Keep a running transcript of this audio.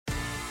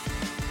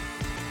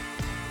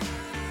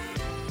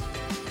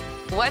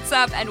What's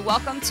up, and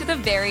welcome to the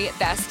Very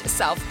Best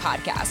Self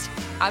podcast.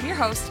 I'm your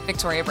host,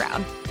 Victoria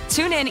Brown.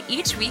 Tune in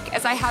each week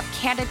as I have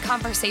candid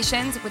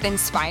conversations with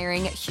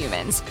inspiring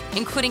humans,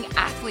 including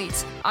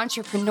athletes,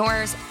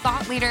 entrepreneurs,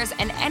 thought leaders,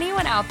 and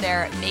anyone out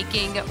there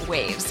making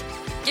waves.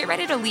 Get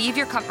ready to leave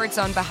your comfort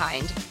zone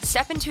behind,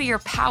 step into your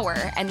power,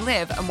 and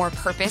live a more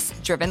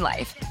purpose-driven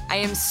life. I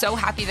am so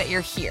happy that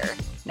you're here.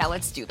 Now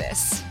let's do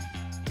this.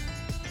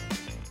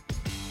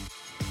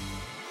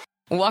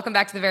 Welcome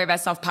back to the Very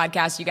Best Self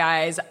podcast, you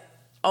guys.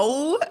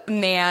 Oh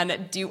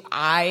man, do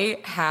I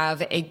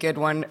have a good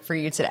one for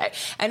you today.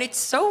 And it's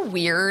so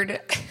weird,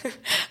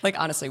 like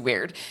honestly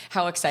weird,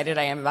 how excited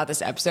I am about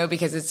this episode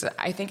because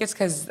I think it's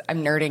because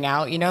I'm nerding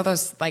out. You know,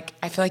 those, like,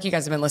 I feel like you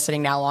guys have been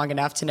listening now long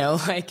enough to know,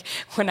 like,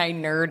 when I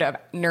nerd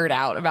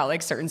out about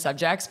like certain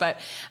subjects. But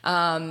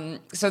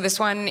so this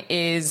one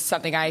is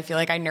something I feel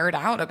like I nerd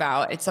out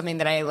about. It's something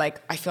that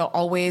I feel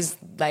always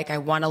like I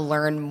want to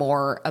learn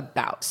more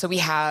about. So we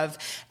have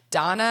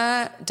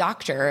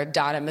Dr.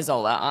 Donna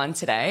Mazzola on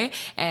today.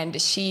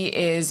 And she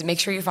is, make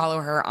sure you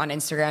follow her on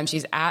Instagram.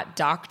 She's at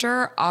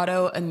Dr.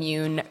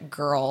 Autoimmune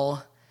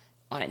Girl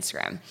on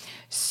Instagram.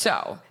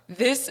 So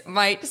this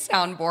might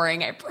sound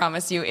boring. I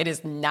promise you it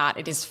is not.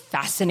 It is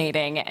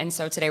fascinating. And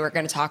so today we're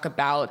going to talk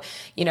about,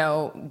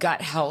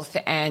 gut health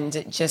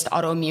and just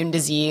autoimmune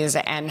disease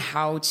and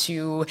how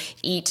to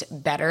eat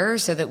better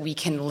so that we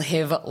can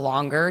live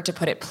longer. To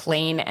put it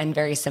plain and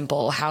very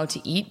simple, how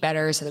to eat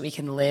better so that we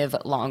can live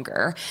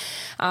longer.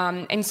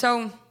 And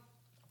so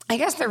I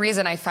guess the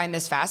reason I find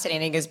this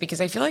fascinating is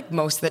because I feel like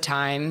most of the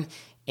time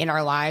in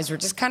our lives, we're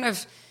just kind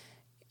of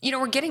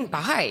we're getting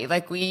by.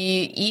 Like, we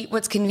eat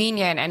what's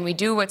convenient and we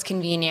do what's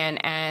convenient.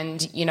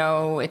 And,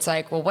 it's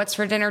like, well, what's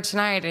for dinner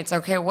tonight? It's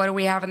okay. What do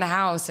we have in the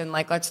house? And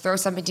like, let's throw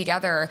something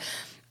together.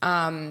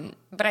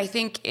 But I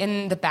think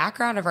in the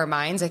background of our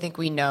minds, I think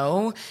we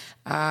know,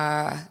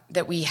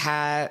 that we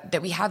have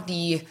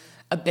the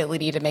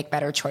ability to make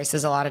better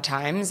choices a lot of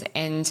times.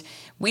 And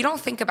we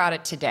don't think about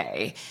it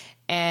today.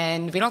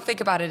 And we don't think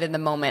about it in the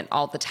moment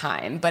all the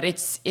time. But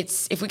it's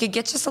if we could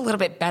get just a little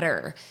bit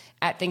better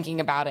at thinking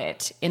about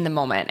it in the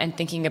moment and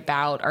thinking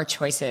about our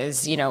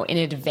choices, in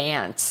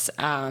advance,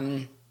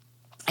 I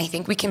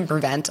think we can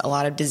prevent a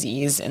lot of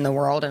disease in the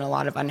world and a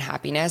lot of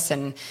unhappiness.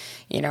 And,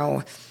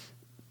 it's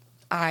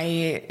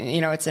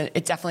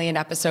definitely an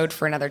episode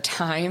for another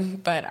time,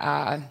 but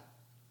I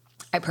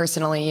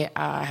personally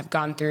have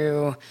gone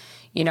through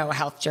a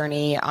health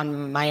journey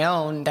on my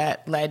own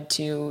that led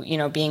to,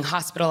 being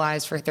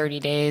hospitalized for 30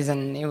 days.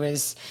 And it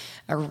was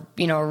a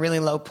really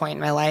low point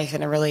in my life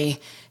and a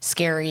really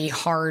scary,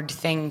 hard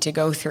thing to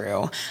go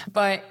through.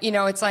 But,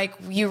 it's like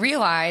you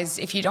realize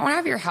if you don't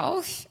have your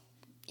health,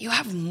 you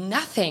have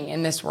nothing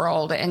in this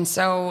world. And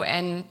so,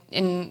 and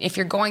if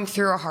you're going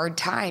through a hard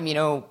time,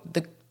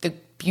 the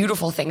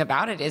beautiful thing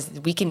about it is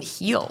we can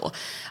heal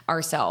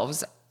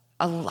ourselves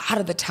a lot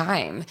of the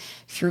time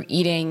through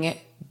eating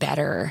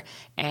better.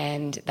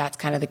 And that's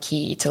kind of the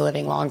key to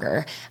living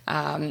longer.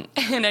 And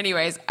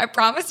anyways, I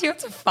promise you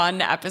it's a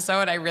fun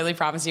episode. I really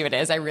promise you it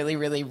is. I really,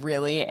 really,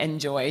 really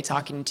enjoy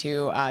talking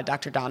to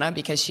Dr. Donna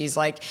because she's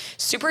like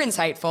super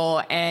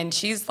insightful. And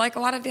she's like a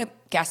lot of the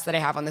guests that I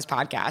have on this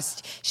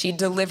podcast. She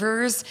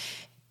delivers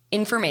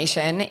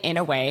information in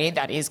a way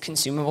that is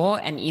consumable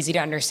and easy to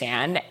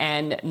understand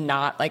and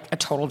not like a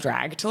total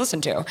drag to listen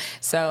to.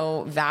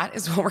 So that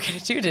is what we're going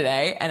to do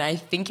today. And I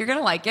think you're going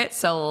to like it.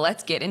 So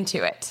let's get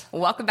into it.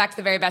 Welcome back to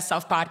the Very Best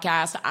Self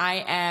podcast.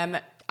 I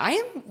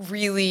am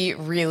really,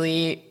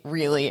 really,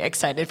 really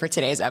excited for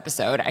today's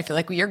episode. I feel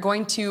like we are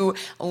going to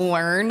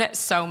learn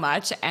so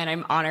much, and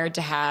I'm honored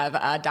to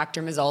have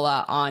Dr.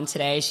 Mazzola on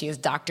today. She is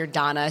Dr.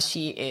 Donna.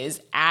 She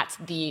is at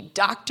the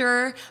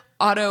Dr.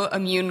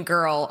 Autoimmune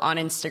Girl on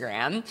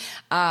Instagram.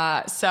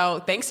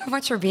 So thanks so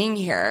much for being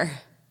here.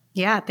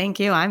 Yeah, thank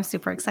you. I'm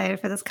super excited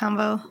for this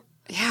combo.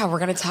 Yeah, we're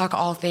going to talk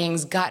all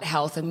things gut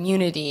health,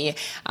 immunity,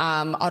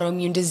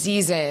 autoimmune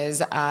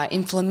diseases,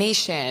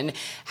 inflammation,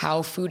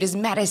 how food is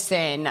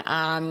medicine.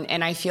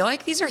 And I feel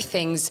like these are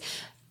things,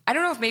 I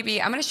don't know if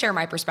maybe I'm going to share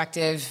my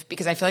perspective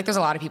because I feel like there's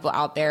a lot of people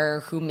out there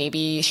who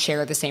maybe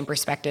share the same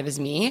perspective as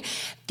me.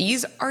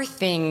 These are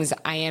things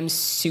I am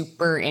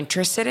super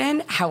interested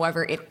in.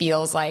 However, it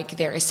feels like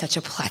there is such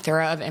a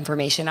plethora of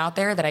information out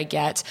there that I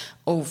get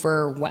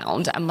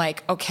overwhelmed. I'm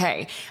like,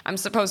 okay, I'm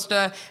supposed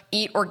to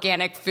eat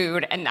organic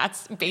food, and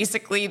that's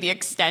basically the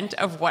extent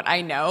of what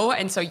I know.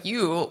 And so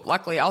you,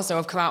 luckily, also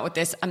have come out with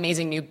this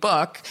amazing new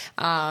book,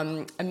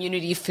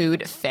 Immunity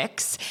Food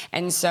Fix.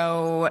 And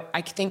so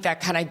I think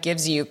that kind of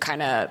gives you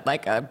kind of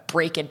like a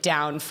break it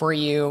down for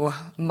you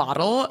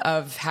model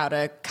of how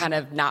to kind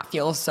of not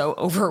feel so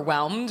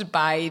overwhelmed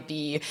by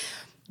the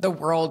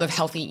world of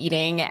healthy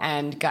eating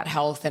and gut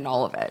health and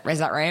all of it. Is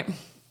that right?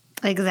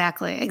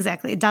 Exactly.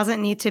 It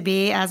doesn't need to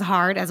be as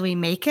hard as we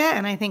make it.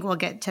 And I think we'll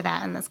get to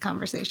that in this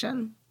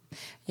conversation.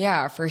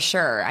 Yeah, for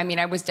sure. I mean,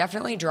 I was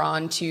definitely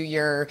drawn to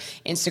your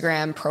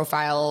Instagram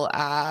profile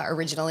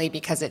originally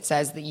because it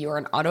says that you are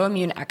an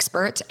autoimmune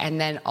expert. And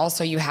then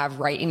also you have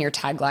right in your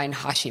tagline,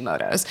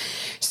 Hashimoto's.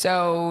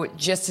 So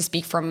just to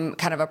speak from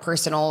kind of a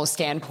personal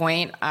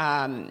standpoint,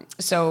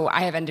 so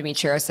I have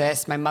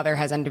endometriosis. My mother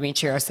has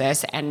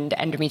endometriosis, and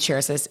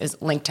endometriosis is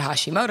linked to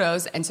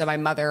Hashimoto's. And so my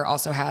mother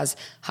also has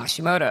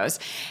Hashimoto's.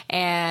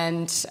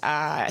 And so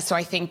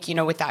I think,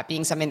 with that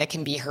being something that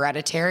can be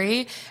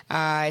hereditary,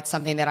 it's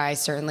something that I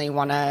certainly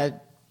want to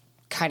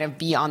kind of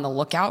be on the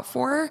lookout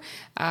for.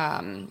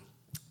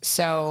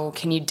 So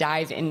can you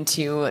dive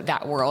into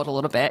that world a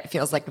little bit? It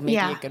feels like maybe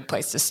a good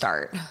place to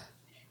start.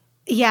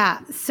 Yeah.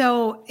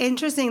 So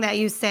interesting that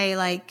you say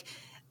like,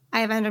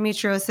 I have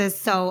endometriosis,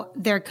 so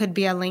there could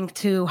be a link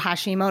to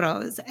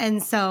Hashimoto's.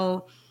 And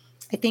so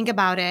I think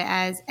about it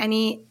as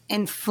any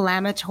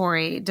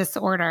inflammatory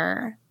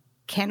disorder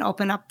can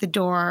open up the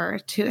door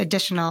to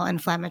additional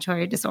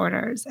inflammatory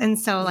disorders. And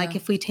so like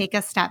if we take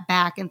a step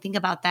back and think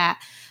about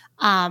that,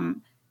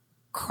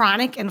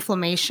 chronic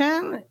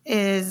inflammation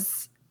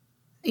is,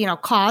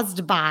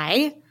 caused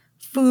by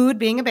food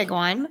being a big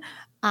one,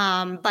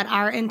 but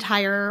our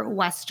entire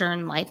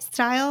Western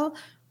lifestyle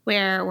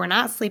where we're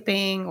not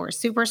sleeping, we're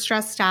super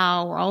stressed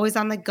out, we're always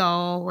on the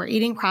go, we're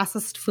eating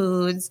processed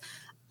foods,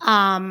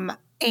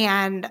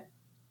 and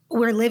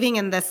we're living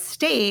in this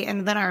state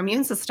and then our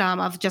immune system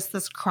of just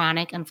this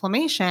chronic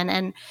inflammation.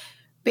 And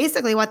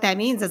basically what that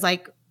means is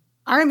like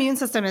our immune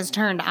system is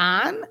turned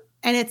on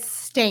and it's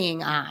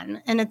staying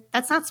on. And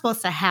that's not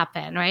supposed to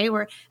happen, right?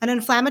 Where an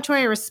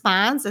inflammatory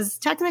response is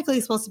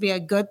technically supposed to be a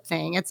good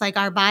thing. It's like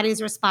our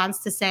body's response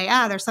to say,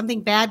 there's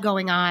something bad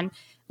going on,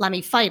 let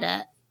me fight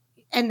it.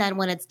 And then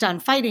when it's done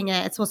fighting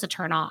it, it's supposed to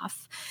turn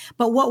off.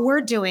 But what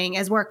we're doing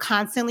is we're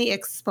constantly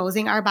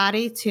exposing our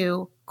body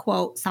to,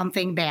 quote,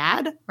 something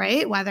bad,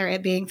 right? Whether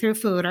it being through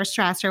food or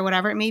stress or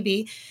whatever it may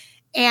be.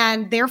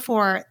 And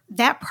therefore,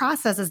 that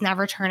process is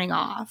never turning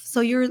off. So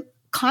you're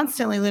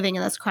constantly living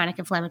in this chronic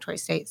inflammatory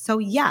state. So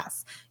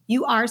yes,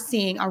 you are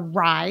seeing a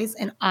rise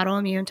in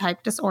autoimmune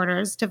type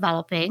disorders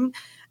developing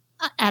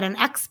at an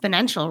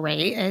exponential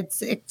rate.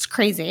 It's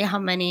crazy how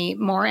many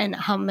more and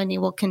how many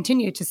we'll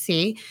continue to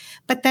see.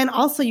 But then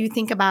also you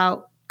think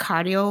about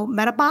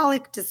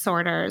cardiometabolic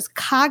disorders,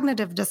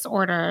 cognitive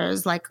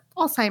disorders like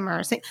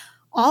Alzheimer's.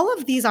 All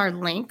of these are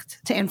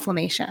linked to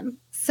inflammation.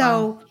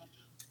 So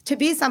to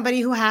be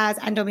somebody who has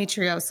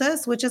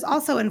endometriosis, which is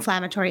also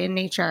inflammatory in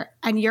nature,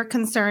 and you're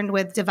concerned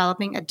with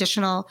developing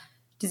additional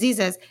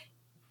diseases,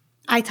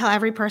 I tell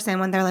every person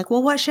when they're like,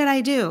 well, what should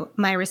I do?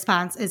 My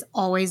response is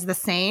always the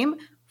same.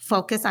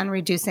 Focus on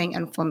reducing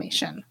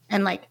inflammation.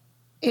 And like,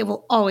 that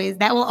will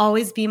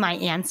always be my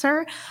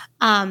answer.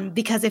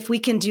 Because if we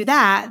can do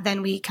that,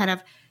 then we kind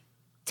of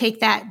take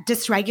that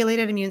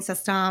dysregulated immune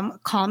system,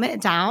 calm it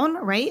down,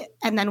 right?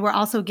 And then we're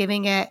also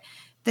giving it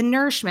the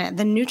nourishment,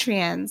 the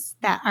nutrients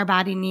that our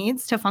body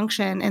needs to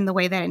function in the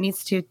way that it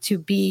needs to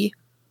be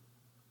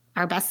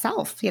our best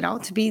self,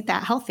 to be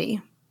that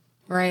healthy.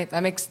 Right.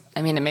 It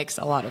makes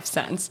a lot of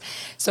sense.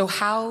 So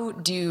how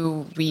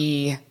do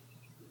we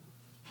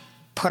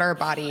put our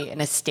body in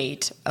a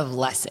state of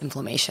less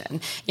inflammation?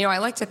 I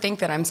like to think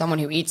that I'm someone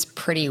who eats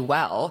pretty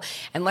well.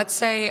 And let's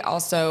say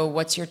also,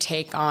 what's your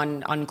take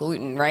on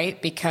gluten,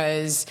 right?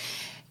 Because,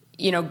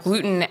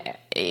 gluten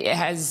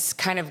has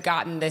kind of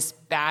gotten this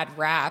bad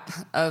rap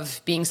of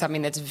being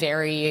something that's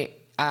very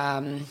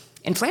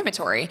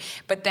inflammatory.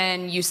 But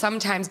then you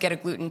sometimes get a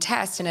gluten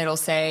test and it'll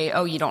say,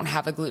 oh, you don't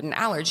have a gluten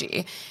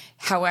allergy.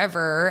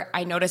 However,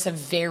 I notice a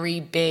very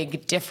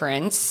big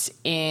difference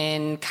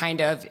in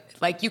kind of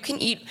like you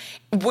can eat,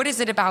 what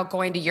is it about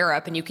going to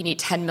Europe and you can eat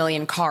 10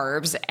 million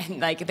carbs and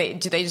like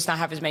do they just not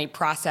have as many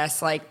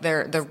processed, like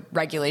the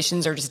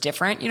regulations are just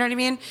different, you know what I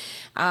mean?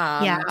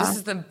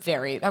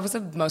 That was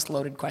the most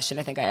loaded question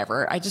I think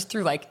I just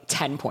threw like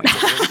 10 points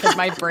at you because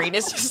my brain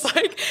is just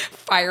like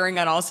firing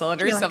on all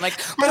cylinders. So I'm like,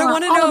 but I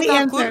want to know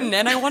about gluten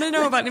and I want to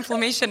know about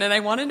inflammation and I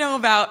want to know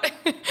about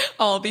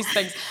all these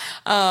things.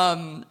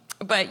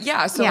 But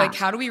like,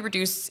 how do we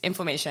reduce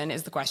inflammation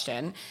is the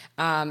question.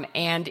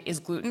 And is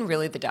gluten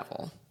really the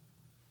devil?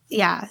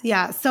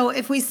 Yeah. So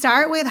if we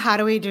start with how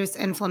do we reduce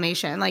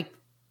inflammation, like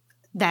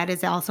that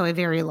is also a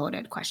very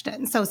loaded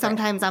question. So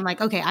sometimes I'm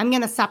like, okay, I'm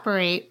going to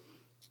separate.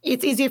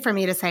 It's easier for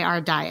me to say our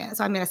diet.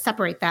 So I'm going to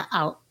separate that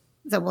out.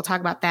 So we'll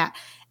talk about that.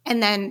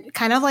 And then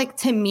kind of like,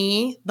 to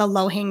me, the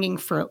low-hanging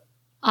fruit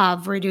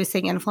of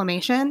reducing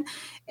inflammation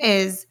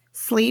is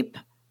sleep,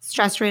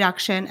 stress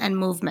reduction, and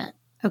movement.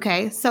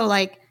 Okay. So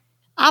like,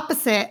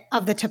 opposite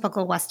of the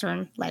typical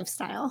Western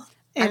lifestyle.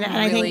 And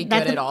I'm really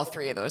good at all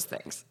three of those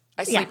things.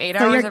 I sleep 8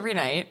 hours every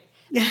night.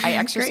 I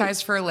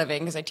exercise for a living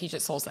because I teach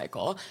at Soul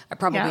Cycle. I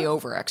probably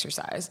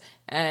over-exercise.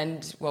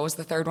 And what was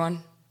the third one?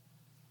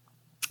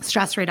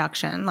 Stress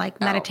reduction, like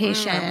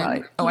meditation.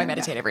 I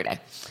meditate every day.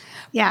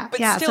 Yeah.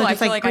 But still, I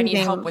feel like breathing. I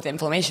need help with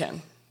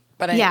inflammation.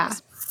 But anyways. Yeah.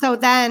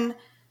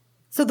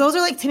 So those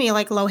are like, to me,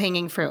 like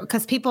low-hanging fruit.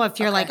 Because people, if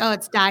you're like, oh,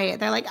 it's diet,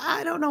 they're like,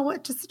 I don't know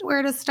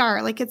where to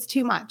start. Like, it's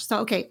too much. So,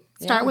 okay,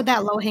 start with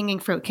that low-hanging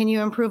fruit. Can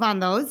you improve on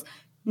those?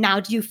 now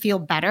do you feel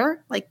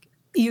better? Like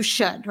you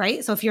should,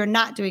 right? So if you're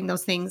not doing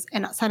those things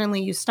and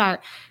suddenly you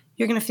start,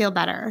 you're going to feel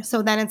better.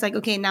 So then it's like,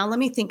 okay, now let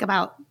me think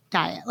about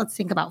diet. Let's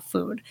think about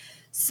food.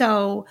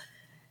 So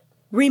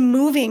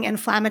removing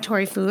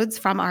inflammatory foods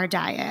from our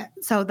diet.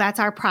 So that's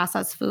our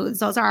processed foods.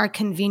 Those are our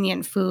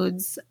convenient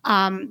foods.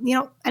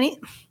 It's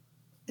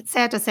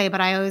sad to say,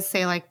 but I always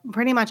say like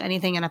pretty much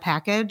anything in a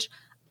package,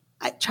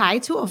 I try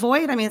to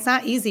avoid. I mean, it's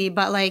not easy,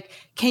 but like,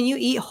 can you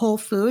eat whole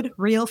food,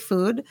 real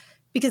food?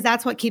 Because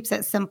that's what keeps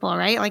it simple,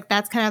 right? Like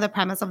that's kind of the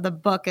premise of the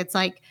book. It's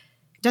like,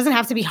 it doesn't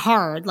have to be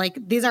hard. Like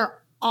these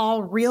are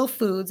all real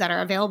foods that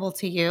are available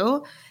to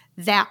you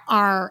that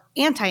are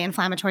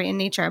anti-inflammatory in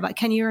nature, but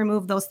can you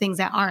remove those things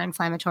that are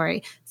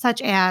inflammatory,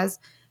 such as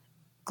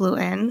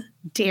gluten,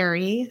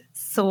 dairy,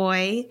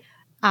 soy,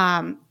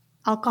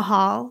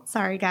 alcohol,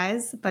 sorry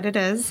guys, but it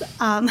is,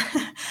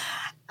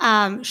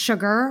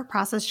 sugar,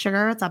 processed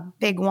sugar, it's a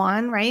big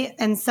one, right?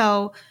 And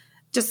so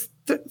just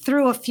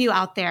threw a few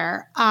out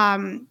there.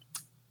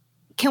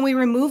 Can we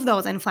remove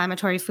those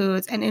inflammatory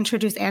foods and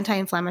introduce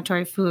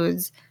anti-inflammatory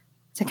foods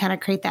to kind of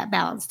create that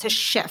balance, to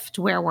shift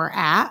where we're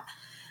at?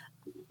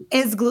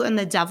 Is gluten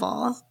the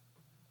devil?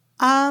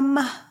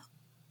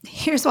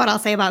 Here's what I'll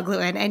say about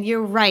gluten. And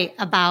you're right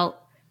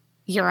about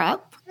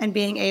Europe and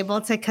being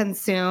able to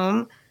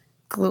consume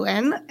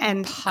gluten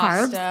and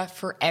pasta carbs.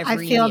 for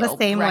every I feel meal, the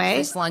same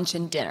breakfast, way. lunch,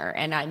 and dinner,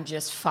 and I'm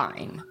just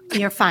fine.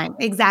 You're fine.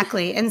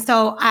 Exactly. And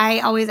so I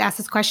always ask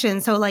this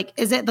question. So like,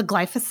 is it the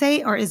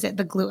glyphosate or is it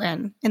the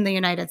gluten in the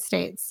United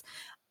States?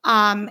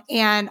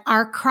 And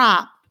our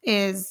crop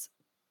is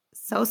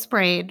so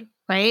sprayed,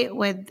 right,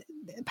 with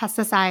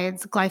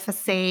pesticides,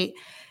 glyphosate,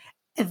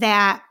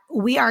 that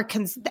we are,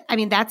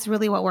 that's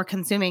really what we're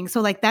consuming.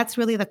 So like, that's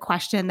really the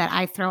question that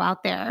I throw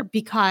out there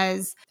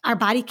because our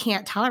body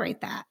can't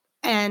tolerate that.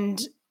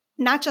 And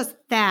not just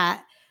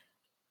that,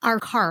 our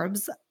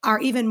carbs are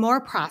even more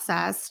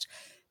processed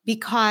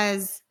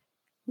because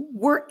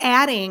we're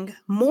adding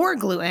more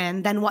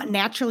gluten than what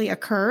naturally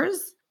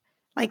occurs.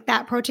 Like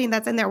that protein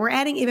that's in there, we're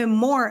adding even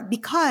more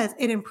because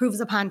it improves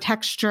upon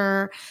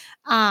texture.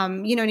 You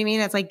know what I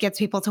mean? It's like gets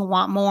people to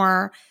want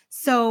more.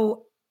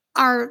 So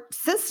our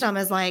system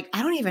is like,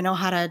 I don't even know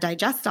how to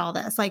digest all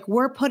this. Like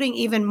we're putting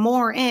even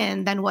more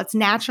in than what's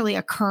naturally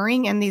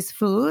occurring in these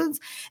foods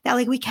that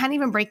like we can't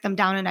even break them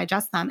down and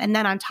digest them. And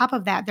then on top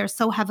of that, they're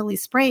so heavily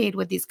sprayed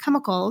with these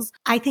chemicals.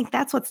 I think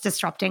that's what's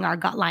disrupting our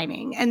gut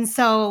lining. And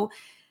so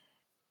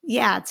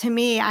yeah, to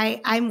me,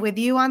 I'm with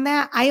you on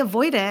that. I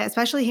avoid it,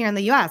 especially here in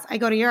the US. I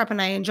go to Europe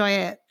and I enjoy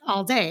it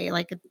all day.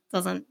 Like it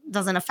doesn't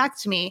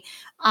affect me.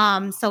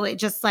 So it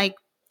just like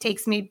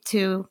takes me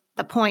to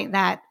the point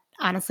that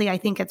honestly, I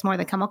think it's more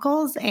the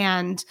chemicals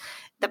and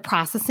the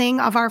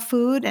processing of our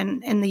food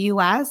and in the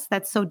US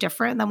that's so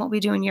different than what we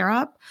do in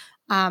Europe.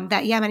 That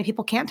many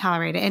people can't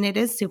tolerate it. And it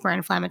is super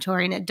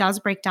inflammatory and it does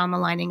break down the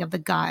lining of the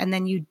gut. And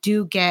then you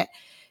do get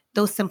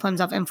those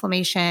symptoms of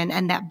inflammation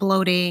and that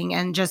bloating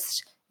and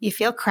just you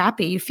feel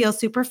crappy. You feel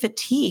super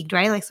fatigued,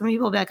 right? Like some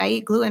people will be like, I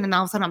eat gluten and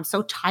all of a sudden I'm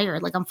so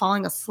tired, like I'm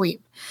falling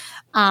asleep.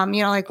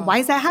 Why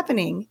is that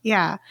happening?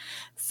 Yeah.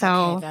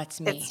 So okay, that's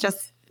me. It's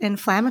just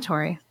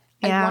inflammatory.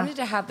 Yeah. I wanted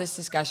to have this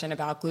discussion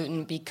about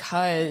gluten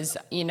because,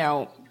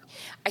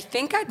 I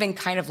think I've been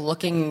kind of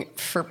looking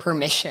for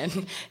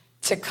permission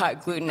to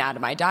cut gluten out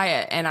of my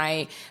diet.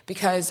 And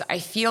because I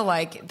feel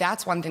like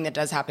that's one thing that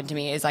does happen to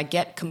me is I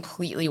get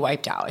completely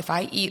wiped out. If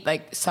I eat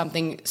like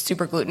something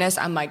super glutinous,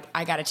 I'm like,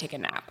 I got to take a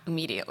nap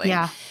immediately.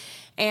 Yeah.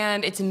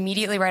 And it's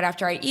immediately right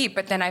after I eat,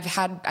 but then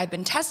I've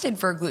been tested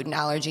for a gluten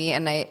allergy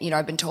and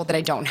I've been told that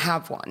I don't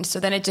have one. So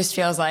then it just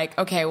feels like,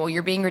 okay, well,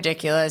 you're being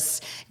ridiculous.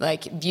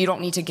 Like you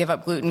don't need to give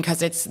up gluten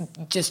because it's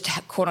just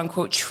quote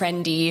unquote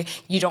trendy.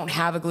 You don't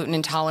have a gluten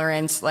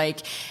intolerance.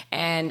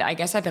 And I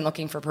guess I've been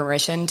looking for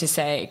permission to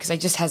say, cause I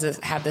just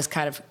have this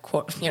kind of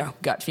quote,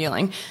 gut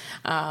feeling,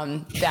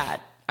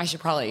 that I should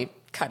probably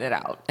cut it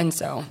out. And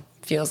so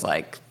feels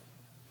like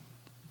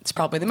it's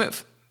probably the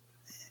move.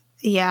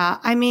 Yeah.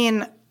 I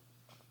mean,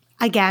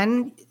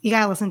 again, you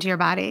got to listen to your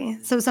body.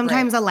 So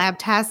sometimes a lab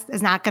test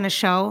is not going to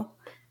show,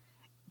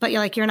 but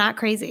you're not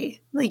crazy.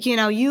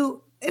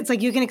 It's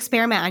like you can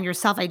experiment on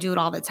yourself. I do it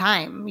all the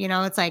time.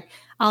 It's like,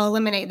 I'll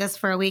eliminate this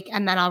for a week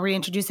and then I'll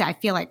reintroduce it. I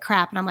feel like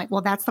crap. And I'm like,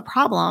 well, that's the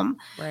problem.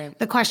 Right.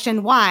 The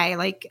question,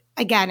 why?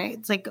 Again,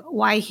 it's like,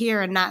 why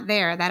here and not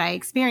there that I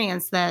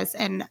experienced this?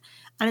 And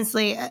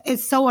honestly,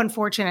 it's so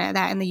unfortunate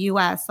that in the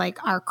US,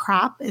 our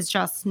crop is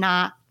just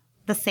not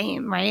the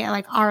same, right?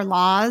 Like our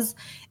laws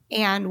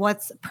and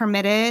what's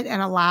permitted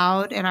and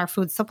allowed in our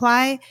food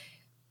supply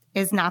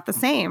is not the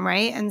same,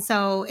 right? And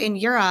so in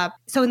Europe,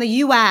 in the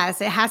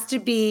US,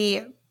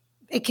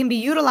 it can be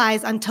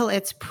utilized until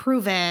it's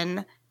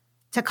proven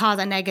to cause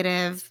a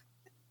negative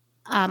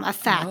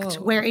effect,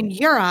 where in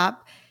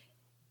Europe,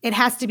 it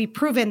has to be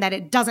proven that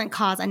it doesn't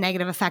cause a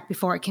negative effect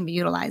before it can be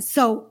utilized.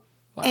 So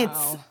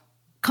It's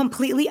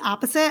completely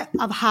opposite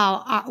of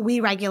how we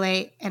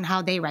regulate and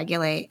how they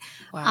regulate.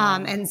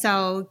 Wow. And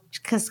so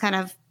just kind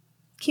of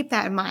keep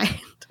that in mind.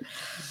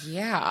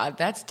 Yeah,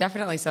 that's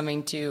definitely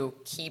something to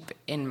keep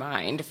in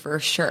mind for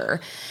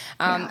sure.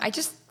 I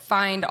just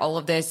find all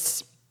of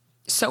this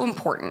so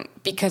important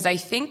because I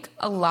think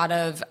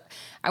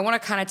I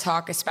want to kind of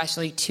talk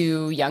especially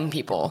to young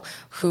people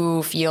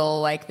who feel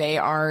like they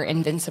are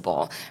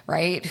invincible,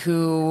 right?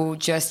 Who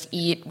just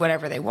eat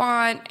whatever they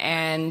want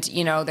and,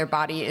 their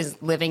body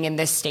is living in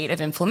this state of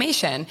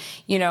inflammation,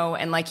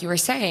 and like you were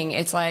saying,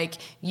 it's like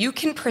you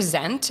can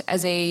present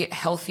as a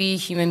healthy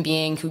human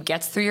being who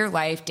gets through your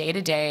life day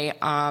to day,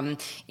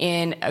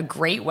 in a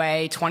great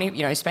way.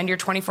 Spend your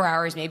 24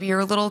 hours, maybe you're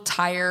a little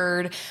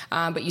tired,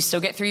 but you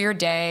still get through your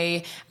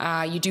day.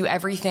 You do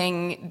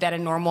everything that a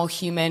normal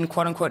human,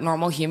 quote unquote,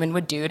 normal human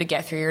would do to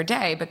get through your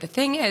day. But the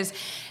thing is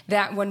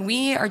that when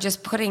we are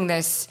just putting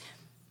this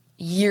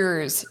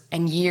years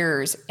and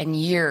years and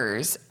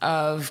years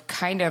of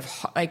kind of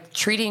like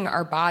treating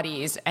our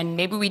bodies, and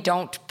maybe we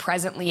don't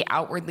presently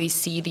outwardly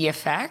see the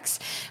effects,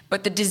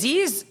 but the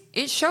disease,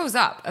 it shows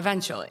up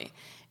eventually.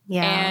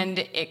 Yeah. And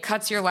it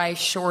cuts your life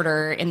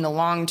shorter in the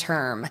long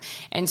term.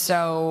 And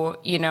so,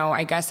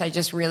 I guess I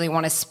just really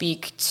want to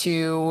speak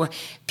to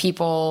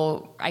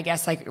people, I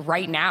guess, like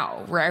right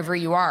now, wherever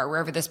you are,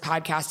 wherever this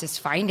podcast is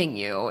finding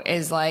you,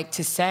 is like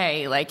to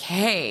say, like,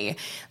 hey,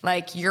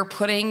 like you're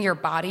putting your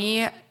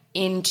body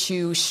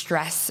into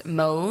stress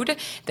mode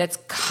that's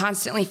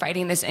constantly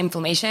fighting this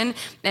inflammation.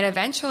 And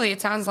eventually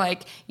it sounds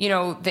like,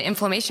 the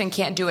inflammation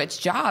can't do its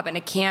job and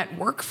it can't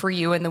work for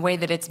you in the way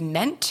that it's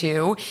meant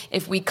to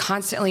if we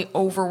constantly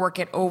overwork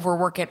it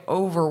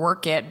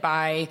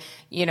by,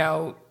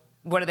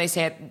 what do they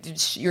say?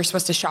 You're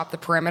supposed to shop the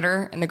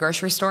perimeter in the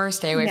grocery store,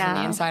 stay away from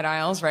the inside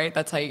aisles, right?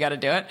 That's how you got to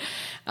do it.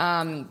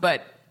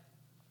 But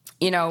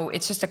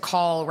it's just a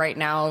call right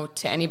now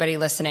to anybody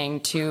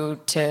listening to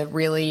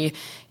really,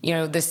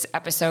 this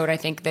episode, I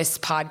think this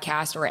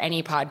podcast or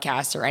any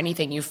podcast or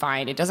anything you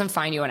find, it doesn't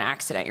find you on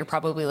accident. You're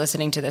probably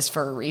listening to this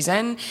for a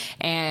reason.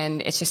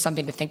 And it's just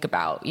something to think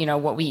about,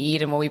 what we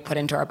eat and what we put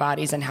into our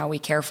bodies and how we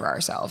care for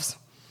ourselves.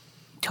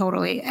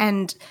 Totally.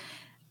 And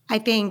I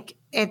think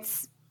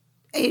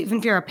even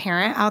if you're a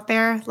parent out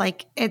there,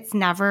 like it's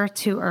never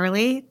too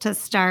early to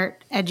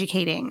start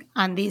educating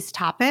on these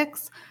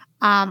topics.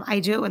 I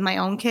do it with my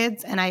own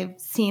kids and I've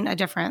seen a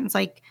difference.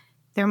 Like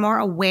they're more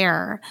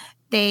aware.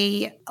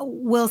 They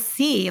will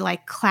see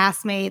like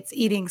classmates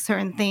eating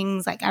certain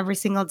things like every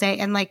single day.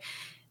 And like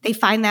they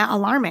find that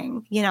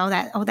alarming,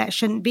 that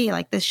shouldn't be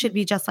like, this should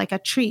be just like a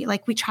treat.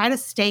 Like we try to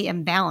stay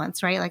in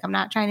balance, right? Like I'm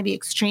not trying to be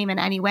extreme in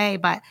any way,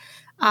 but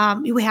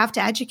we have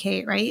to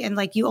educate, right? And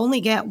like you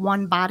only get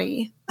one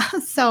body.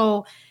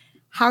 So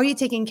how are you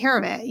taking care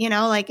of it?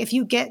 Like if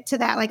you get to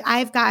that, like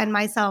I've gotten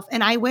myself,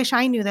 and I wish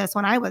I knew this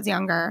when I was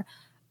younger,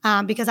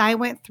 because I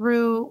went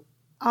through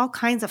all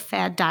kinds of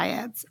fad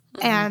diets.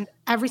 Mm-hmm. And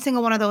every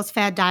single one of those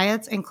fad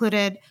diets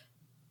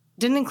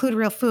didn't include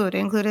real food. It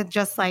included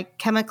just like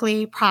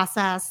chemically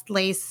processed,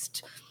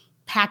 laced,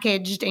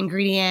 packaged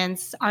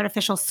ingredients,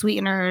 artificial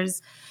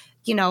sweeteners,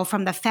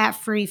 from the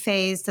fat-free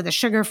phase to the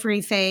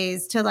sugar-free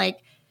phase to like,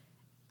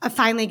 I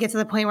finally get to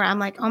the point where I'm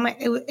like,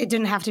 it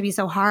didn't have to be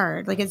so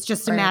hard. Like, it's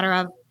just a matter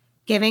of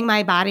giving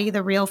my body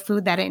the real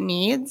food that it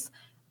needs.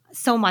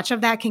 So much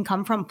of that can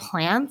come from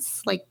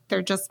plants. Like,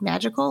 they're just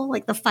magical.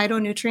 Like the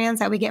phytonutrients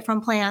that we get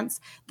from plants,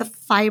 the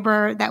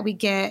fiber that we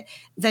get,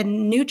 the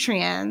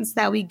nutrients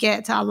that we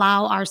get to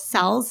allow our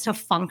cells to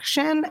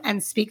function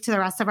and speak to the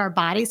rest of our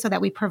body so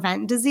that we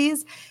prevent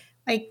disease.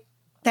 Like,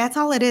 that's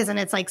all it is. And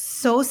it's like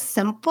so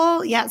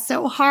simple, yet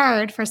so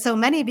hard for so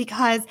many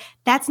because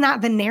that's not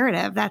the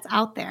narrative that's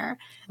out there.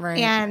 Right.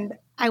 And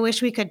I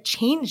wish we could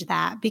change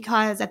that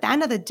because at the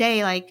end of the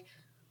day, like,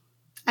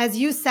 as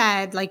you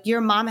said, like your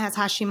mom has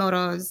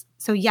Hashimoto's.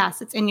 So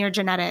yes, it's in your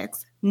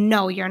genetics.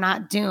 No, you're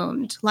not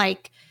doomed.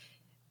 Like,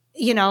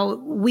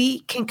 we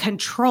can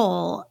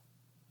control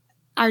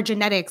our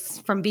genetics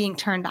from being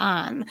turned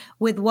on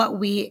with what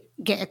we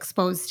get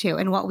exposed to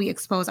and what we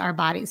expose our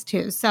bodies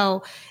to.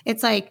 So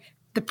it's like,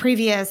 the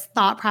previous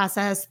thought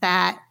process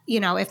that,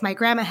 if my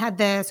grandma had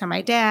this or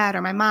my dad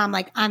or my mom,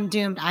 like I'm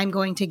doomed, I'm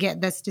going to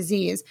get this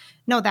disease.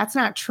 No, that's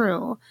not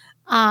true.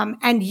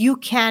 And you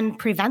can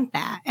prevent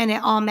that. And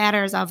it all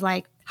matters of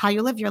like how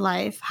you live your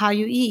life, how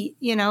you eat,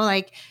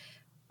 like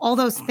all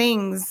those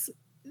things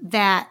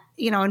that,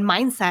 and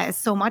mindset is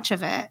so much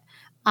of it.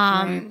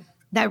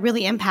 That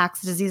really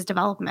impacts disease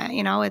development.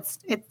 It's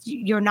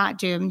you're not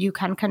doomed. You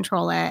can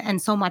control it.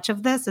 And so much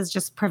of this is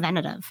just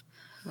preventative.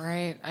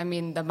 Right. I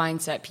mean, the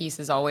mindset piece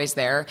is always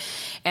there.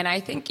 And I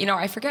think,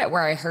 I forget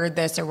where I heard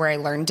this or where I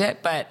learned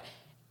it, but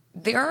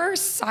there are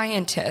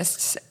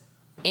scientists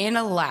in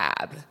a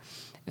lab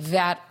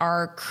that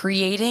are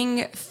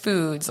creating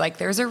foods. Like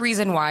there's a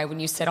reason why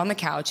when you sit on the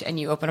couch and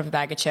you open up a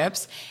bag of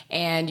chips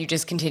and you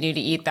just continue to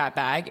eat that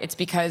bag, it's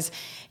because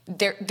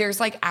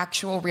there's like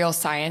actual real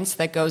science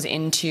that goes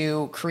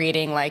into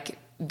creating like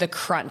the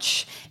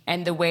crunch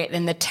and the way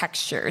and the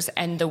textures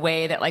and the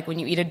way that like when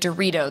you eat a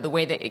Dorito, the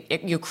way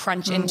that you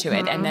crunch into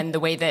it, and then the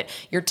way that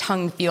your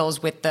tongue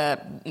feels with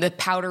the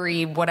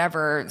powdery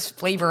whatever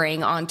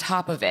flavoring on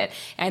top of it,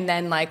 and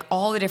then like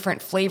all the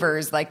different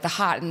flavors, like the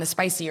hot and the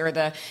spicy or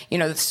the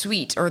the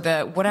sweet or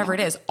the whatever it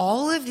is.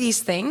 All of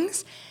these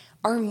things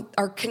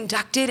are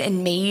conducted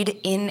and made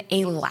in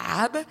a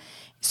lab,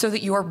 so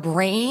that your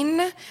brain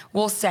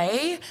will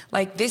say,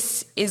 like,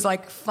 this is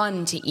like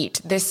fun to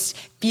eat. This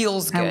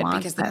feels good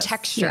because the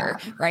texture,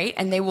 right?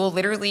 And they will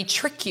literally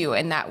trick you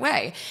in that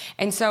way.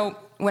 And so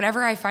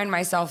whenever I find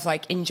myself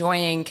like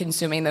enjoying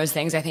consuming those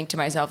things, I think to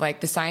myself,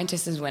 like, the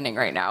scientist is winning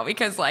right now,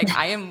 because like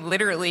I am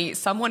literally,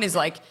 someone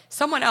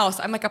else,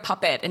 I'm like a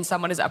puppet and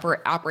someone is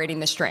operating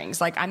the strings.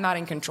 Like, I'm not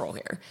in control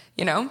here,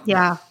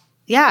 Yeah.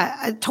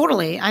 Yeah,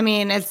 totally. I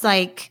mean, it's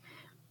like,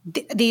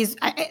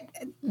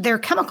 they're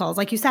chemicals,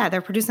 like you said,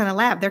 they're produced in a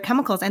lab. They're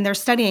chemicals, and they're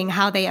studying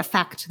how they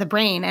affect the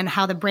brain and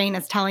how the brain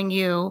is telling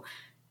you,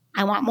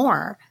 I want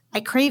more.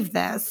 I crave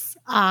this,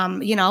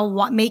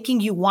 making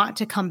you want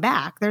to come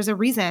back. There's a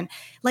reason.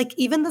 Like,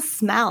 even the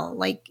smell,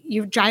 like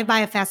you drive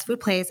by a fast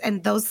food place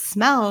and those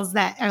smells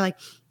that are like,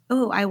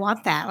 oh, I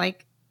want that.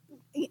 Like,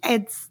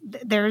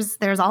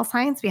 there's all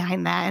science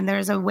behind that. And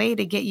there's a way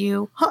to get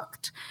you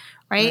hooked,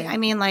 right? I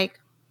mean, like,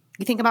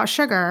 you think about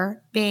sugar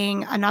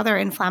being another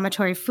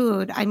inflammatory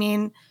food. I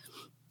mean,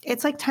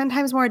 it's like 10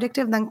 times more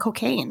addictive than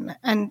cocaine,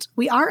 and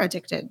we are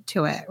addicted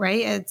to it,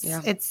 right?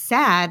 It's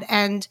sad.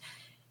 And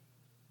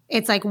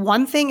it's like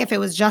one thing if it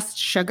was just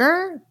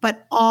sugar,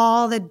 but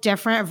all the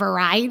different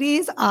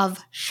varieties of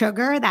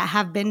sugar that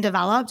have been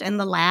developed in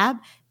the lab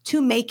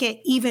to make it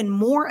even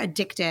more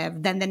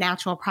addictive than the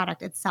natural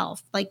product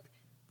itself. Like,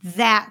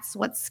 that's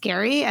what's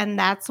scary. And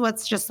that's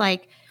what's just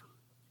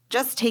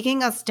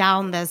taking us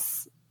down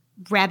this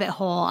rabbit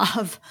hole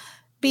of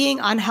being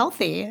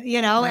unhealthy,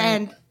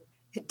 and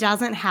it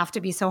doesn't have to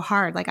be so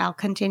hard. Like, I'll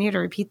continue to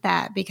repeat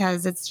that,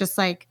 because it's just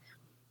like,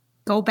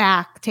 go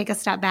back, take a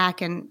step back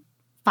and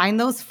find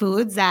those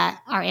foods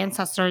that our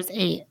ancestors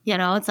ate.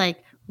 It's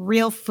like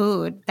real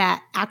food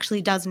that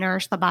actually does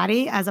nourish the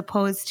body, as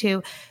opposed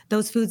to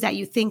those foods that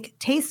you think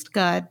taste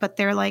good, but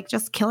they're like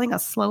just killing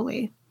us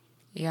slowly.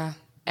 Yeah.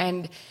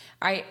 And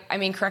I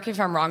mean, correct me if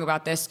I'm wrong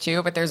about this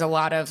too, but there's a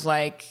lot of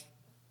like,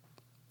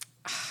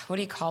 what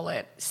do you call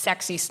it?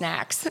 Sexy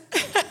snacks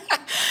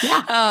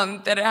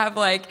that have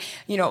like,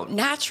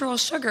 natural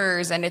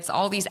sugars, and it's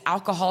all these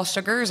alcohol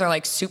sugars are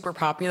like super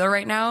popular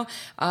right now.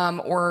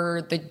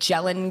 Or the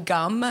gelin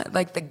gum,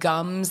 like the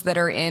gums that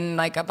are in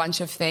like a bunch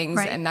of things,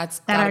 and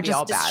that gotta be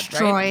all bad, right?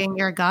 Destroying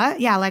your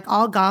gut. Yeah, like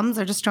all gums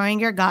are destroying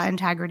your gut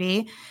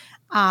integrity.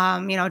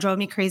 Drove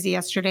me crazy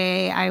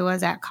yesterday. I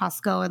was at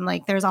Costco, and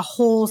like there's a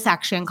whole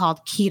section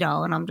called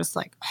keto, and I'm just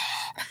like,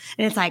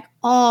 and it's like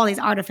all these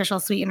artificial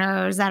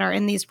sweeteners that are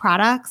in these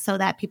products so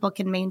that people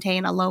can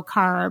maintain a low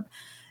carb,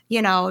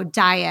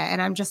 diet.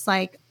 And I'm just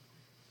like,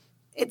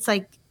 it's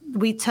like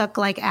we took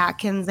like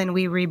Atkins and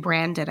we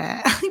rebranded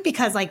it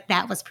because like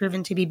that was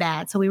proven to be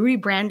bad. So we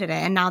rebranded it,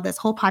 and now this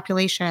whole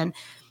population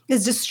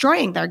is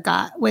destroying their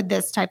gut with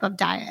this type of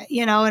diet,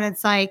 and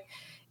it's like,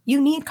 you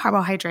need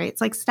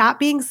carbohydrates. Like, stop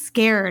being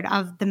scared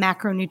of the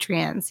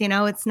macronutrients.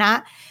 It's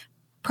not,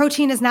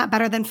 protein is not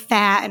better than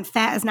fat, and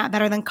fat is not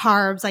better than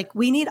carbs. Like,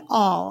 we need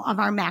all of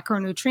our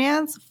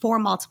macronutrients for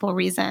multiple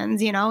reasons.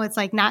 It's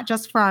like not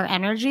just for our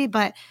energy,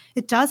 but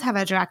it does have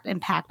a direct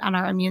impact on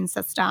our immune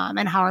system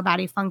and how our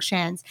body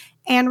functions,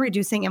 and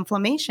reducing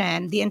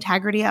inflammation, the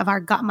integrity of our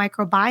gut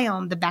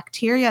microbiome, the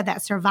bacteria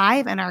that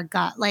survive in our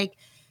gut. Like,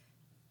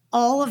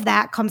 all of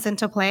that comes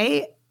into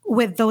play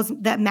with the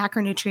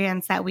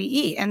macronutrients that we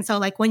eat. And so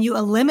like when you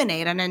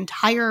eliminate an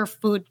entire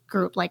food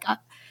group, like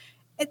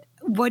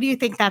what do you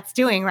think that's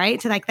doing, right?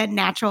 To like that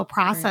natural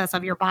process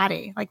of your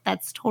body, like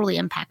that's totally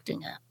impacting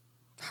it.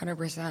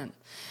 100%.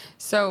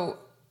 So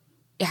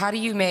how do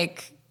you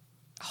make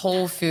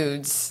whole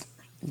foods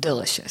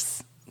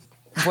delicious?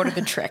 What are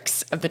the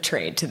tricks of the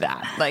trade to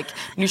that? Like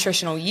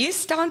nutritional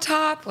yeast on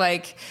top?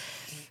 Like,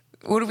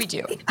 what do we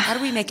do? How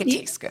do we make it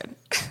taste good?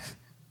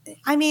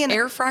 I mean,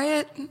 air fry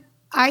it?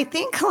 I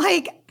think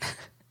like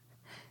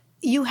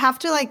you have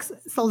to like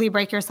slowly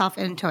break yourself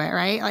into it,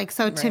 right? Like,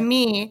 so to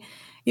me,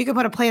 you could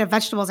put a plate of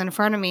vegetables in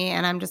front of me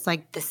and I'm just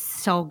like, this is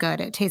so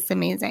good. It tastes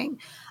amazing.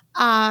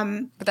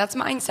 But that's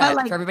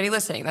mindset for everybody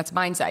listening. That's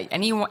mindset.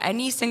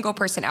 Any single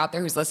person out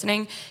there who's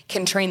listening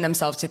can train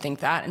themselves to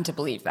think that and to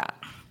believe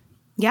that.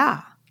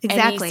 Yeah,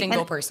 exactly. Any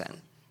single person.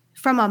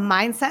 From a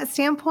mindset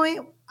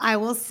standpoint, I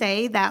will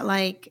say that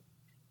like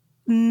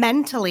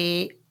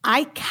mentally,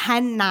 I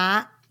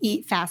cannot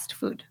eat fast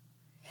food.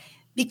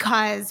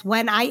 Because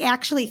when I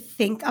actually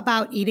think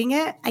about eating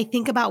it, I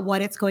think about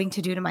what it's going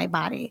to do to my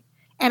body.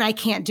 And I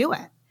can't do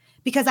it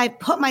because I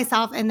put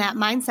myself in that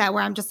mindset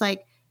where I'm just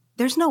like,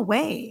 there's no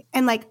way.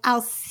 And like,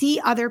 I'll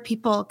see other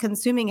people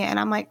consuming it and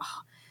I'm like,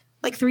 oh,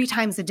 like 3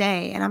 times a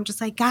day. And I'm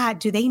just like, God,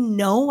 do they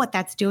know what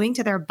that's doing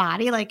to their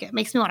body? Like, it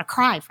makes me want to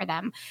cry for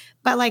them.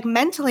 But like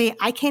mentally,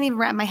 I can't even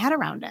wrap my head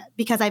around it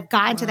because I've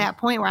gotten to that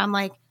point where I'm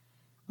like,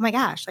 oh my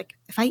gosh, like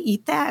if I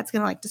eat that, it's going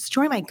to like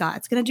destroy my gut.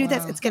 It's going to do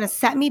this. It's going to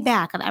set me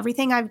back of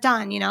everything I've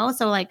done,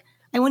 So like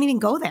I won't even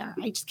go there.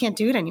 I just can't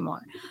do it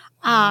anymore.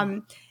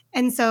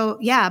 And so,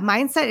 yeah,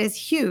 mindset is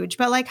huge.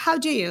 But like, how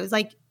do you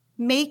like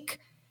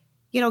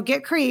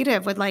get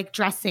creative with like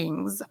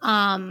dressings?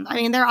 I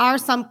mean, there are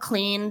some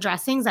clean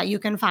dressings that you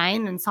can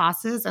find and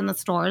sauces in the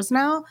stores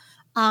now.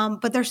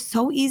 But they're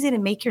so easy to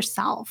make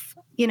yourself.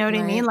 You know what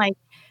I mean? Like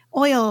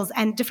oils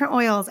and different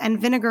oils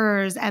and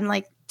vinegars and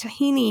like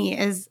tahini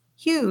is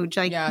huge.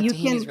 Like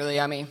tahini is really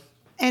yummy.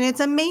 And it's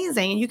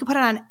amazing. You can put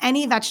it on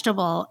any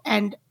vegetable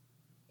and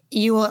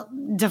you will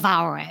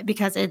devour it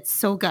because it's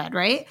so good,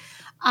 right?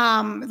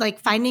 Like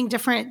finding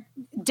different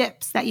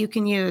dips that you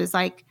can use,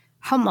 like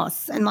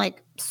hummus, and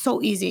like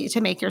so easy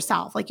to make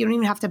yourself. Like you don't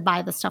even have to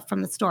buy the stuff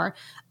from the store.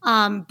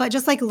 But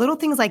just like little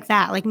things like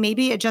that, like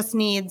maybe it just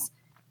needs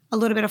a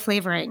little bit of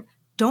flavoring.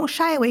 Don't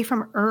shy away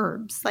from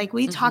herbs. Like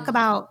we talk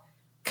about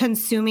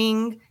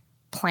consuming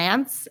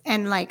plants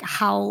and like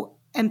how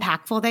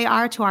impactful they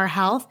are to our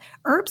health.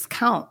 Herbs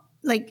count.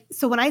 Like,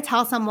 so when I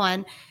tell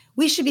someone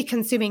we should be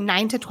consuming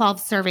 9 to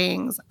 12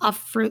 servings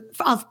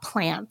of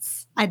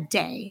plants a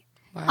day.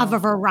 Wow. Of a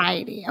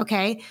variety,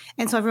 okay?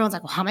 And so everyone's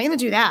like, well, how am I going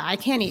to do that? I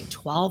can't eat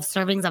 12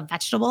 servings of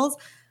vegetables.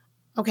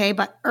 Okay,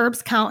 but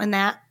herbs count in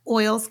that.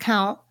 Oils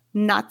count.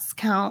 Nuts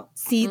count.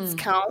 Seeds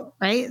count,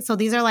 right? So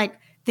these are like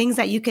things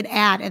that you could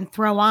add and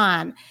throw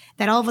on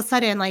that all of a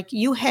sudden, like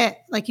you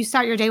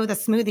start your day with a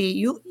smoothie,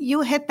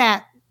 you hit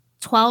that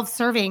 12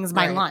 servings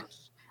by lunch.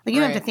 Like you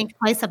don't have to think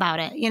twice about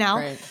it,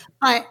 Right.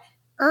 But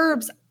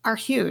herbs are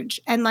huge.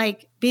 And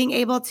like being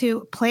able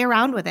to play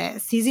around with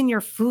it, season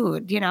your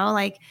food,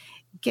 like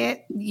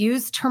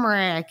use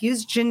turmeric,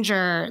 use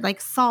ginger,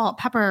 like salt,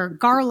 pepper,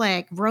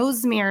 garlic,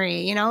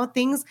 rosemary,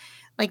 things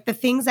like the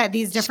things that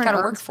these different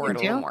herbs work for it a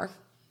little more.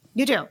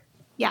 You do.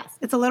 Yes.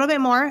 It's a little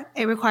bit more.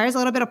 It requires a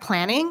little bit of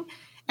planning.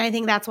 And I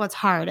think that's what's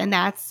hard. And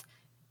that's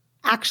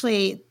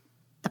actually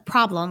the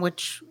problem,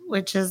 which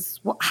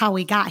is how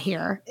we got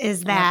here,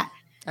 is that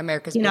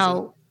America's busy.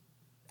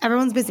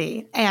 Everyone's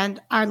busy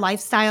and our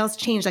lifestyles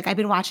change. Like I've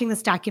been watching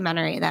this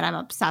documentary that I'm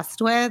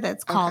obsessed with.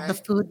 It's called The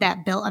Food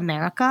That Built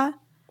America.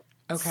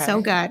 Okay.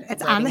 So good.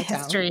 It's on the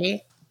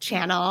History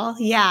Channel.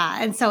 Yeah.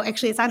 And so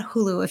actually it's on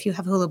Hulu if you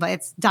have Hulu, but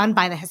it's done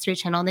by the History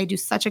Channel and they do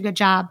such a good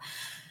job.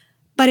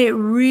 But it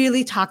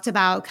really talked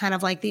about kind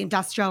of like the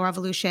Industrial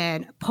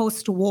Revolution,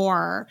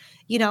 post-war.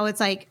 It's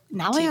like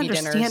now TV I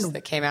understand dinners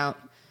that came out.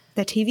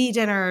 The TV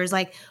dinners,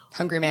 like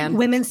Hungry Man.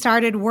 Women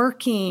started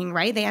working,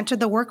 right? They entered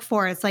the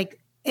workforce. Like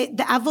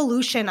the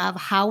evolution of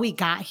how we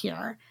got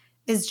here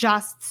is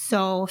just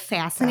so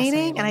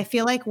fascinating. And I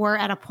feel like we're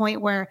at a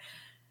point where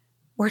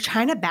we're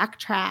trying to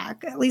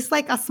backtrack, at least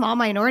like a small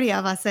minority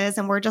of us is,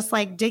 and we're just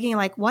like digging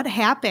like what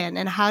happened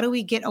and how do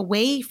we get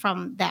away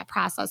from that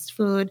processed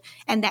food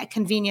and that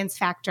convenience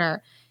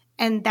factor.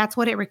 And that's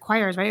what it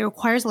requires, right? It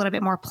requires a little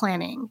bit more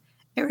planning.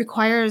 It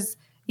requires,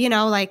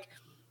 like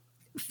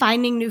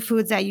finding new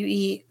foods that you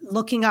eat,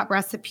 looking up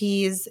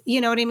recipes, you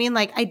know what I mean?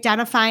 Like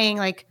identifying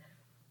like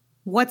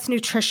what's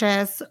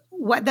nutritious,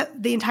 what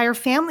the entire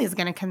family is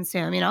going to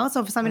consume,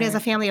 So if somebody has a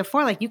family of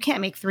 4, like you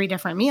can't make 3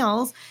 different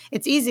meals.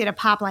 It's easy to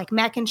pop like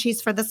mac and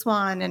cheese for this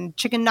one and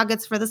chicken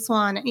nuggets for this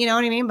one. You know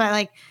what I mean? But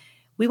like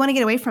we want to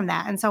get away from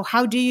that. And so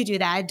how do you do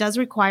that? It does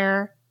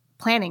require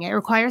planning. It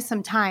requires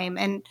some time.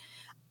 And,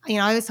 I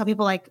always tell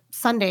people like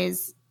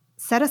Sundays,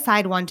 set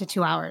aside 1 to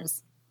 2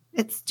 hours.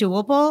 It's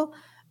doable.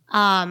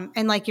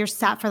 And like you're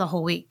set for the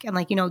whole week and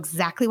like,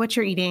 exactly what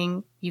you're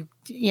eating.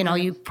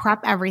 You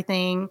prep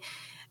everything.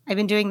 I've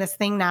been doing this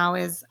thing now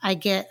is I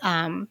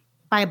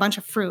buy a bunch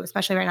of fruit,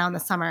 especially right now in the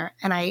summer,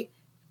 and I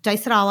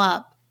dice it all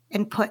up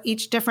and put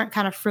each different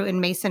kind of fruit in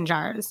mason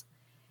jars.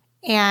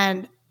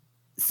 And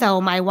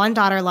so my one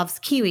daughter loves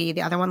kiwi,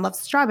 the other one loves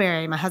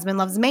strawberry, my husband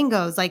loves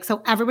mangoes. Like,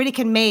 so everybody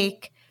can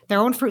make their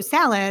own fruit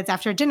salads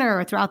after dinner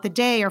or throughout the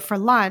day or for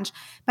lunch.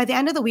 By the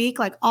end of the week,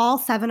 like all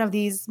 7 of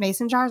these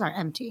mason jars are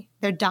empty.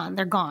 They're done.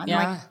 They're gone.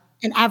 Yeah. Like,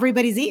 and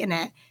everybody's eating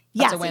it.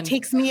 Yes, it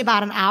takes me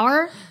about an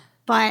hour,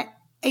 but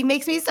it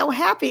makes me so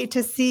happy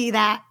to see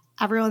that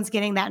everyone's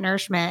getting that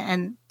nourishment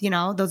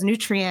and, those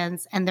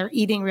nutrients and they're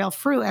eating real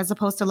fruit as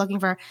opposed to looking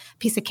for a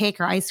piece of cake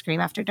or ice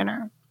cream after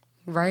dinner.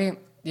 Right.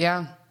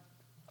 Yeah.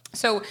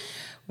 So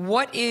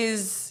what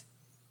is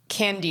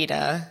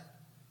candida?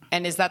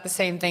 And is that the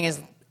same thing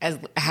as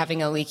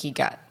having a leaky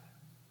gut?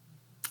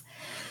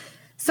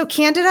 So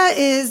candida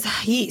is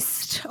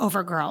yeast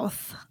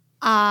overgrowth.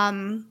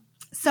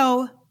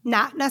 So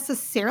not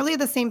necessarily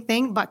the same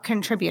thing, but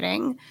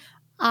contributing.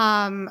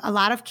 A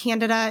lot of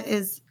candida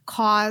is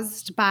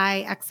caused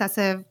by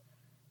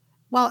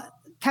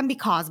can be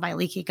caused by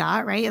leaky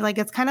gut, right? Like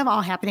it's kind of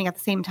all happening at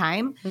the same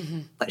time,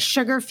 but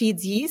sugar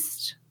feeds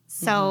yeast.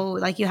 So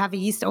like you have a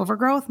yeast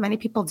overgrowth, many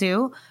people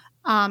do.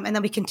 And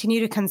then we continue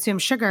to consume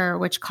sugar,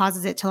 which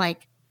causes it to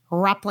like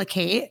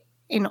replicate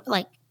in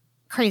like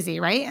crazy,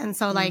 right? And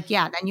so like,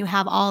 then you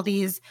have all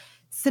these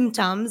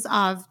symptoms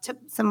of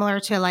similar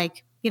to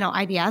like,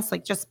 IBS,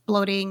 like just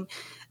bloating,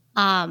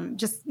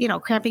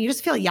 cramping. You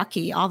just feel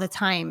yucky all the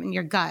time in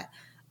your gut.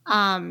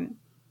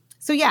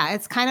 So yeah,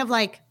 it's kind of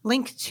like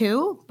linked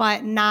to,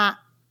 but not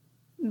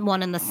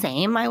one and the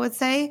same, I would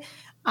say.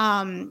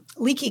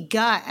 Leaky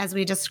gut, as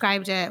we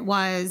described it,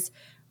 was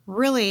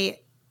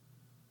really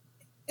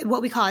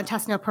what we call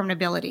intestinal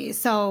permeability.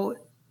 So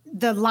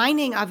the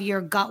lining of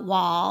your gut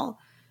wall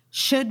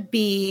should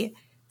be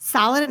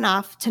solid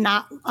enough to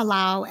not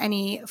allow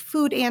any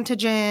food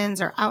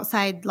antigens or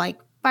outside like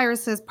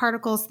viruses,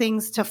 particles,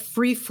 things to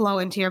free flow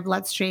into your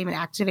bloodstream and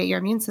activate your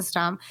immune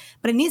system.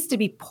 But it needs to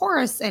be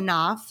porous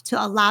enough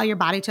to allow your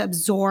body to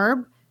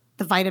absorb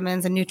the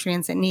vitamins and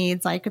nutrients it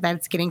needs, like that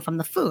it's getting from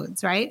the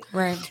foods, right?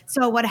 Right.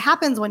 So what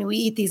happens when we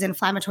eat these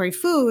inflammatory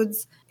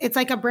foods, it's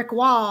like a brick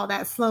wall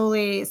that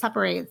slowly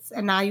separates.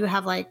 And now you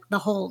have like the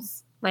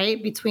holes,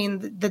 right,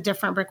 between the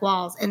different brick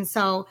walls. And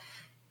so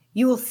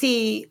you will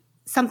see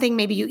something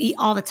maybe you eat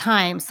all the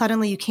time,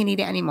 suddenly you can't eat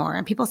it anymore.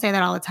 And people say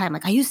that all the time.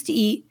 Like, I used to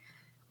eat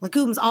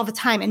legumes all the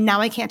time and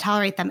now I can't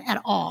tolerate them at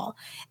all.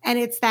 And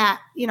it's that,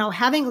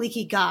 having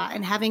leaky gut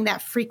and having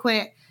that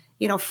frequent,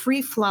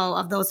 free flow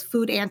of those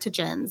food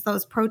antigens,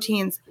 those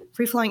proteins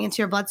free flowing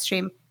into your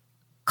bloodstream,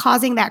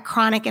 causing that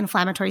chronic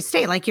inflammatory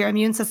state. Like your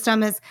immune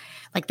system is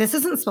like, this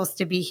isn't supposed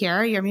to be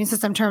here. Your immune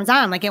system turns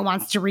on, like it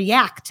wants to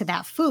react to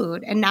that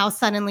food. And now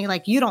suddenly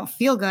like you don't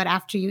feel good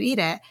after you eat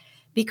it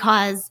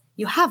because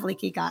you have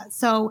leaky gut.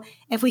 So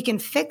if we can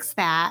fix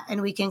that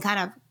and we can kind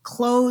of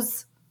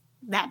close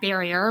that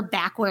barrier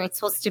back where it's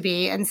supposed to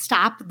be and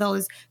stop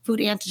those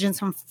food antigens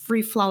from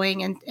free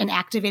flowing and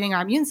activating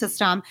our immune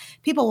system,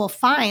 people will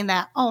find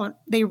that,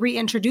 they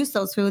reintroduce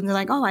those foods and they're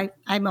like,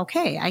 I'm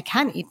okay. I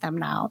can eat them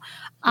now.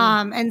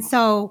 And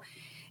so,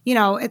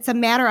 it's a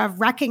matter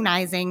of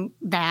recognizing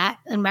that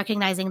and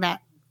recognizing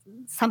that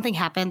something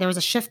happened. There was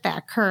a shift that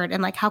occurred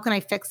and like, how can I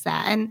fix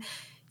that? And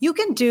you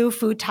can do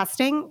food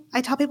testing.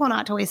 I tell people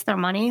not to waste their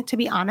money, to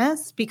be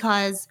honest,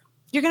 because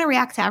you're going to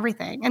react to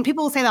everything. And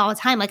people will say that all the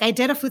time. Like, I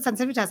did a food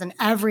sensitivity test and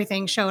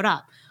everything showed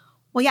up.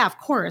 Well, yeah, of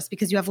course,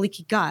 because you have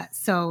leaky gut.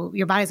 So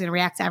your body's going to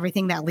react to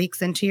everything that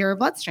leaks into your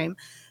bloodstream.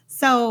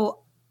 So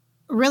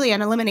really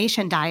an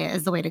elimination diet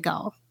is the way to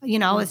go.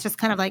 It's just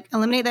kind of like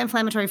eliminate the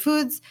inflammatory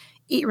foods,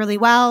 eat really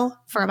well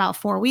for about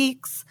 4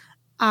 weeks,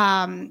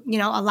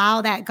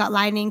 allow that gut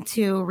lining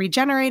to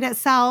regenerate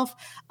itself,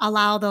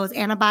 allow those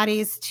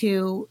antibodies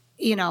to,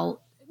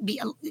 be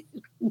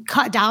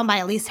cut down by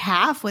at least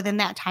half within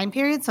that time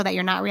period so that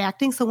you're not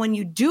reacting. So when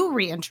you do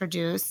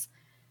reintroduce,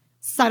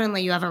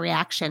 suddenly you have a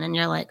reaction and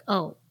you're like,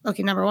 oh,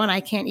 okay, number one, I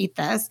can't eat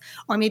this.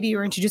 Or maybe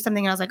you introduced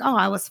something and I was like, oh,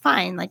 I was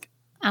fine. Like,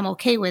 I'm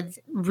okay with,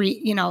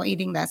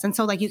 eating this. And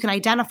so like you can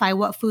identify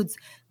what foods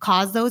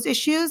cause those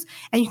issues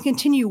and you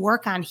continue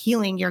work on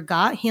healing your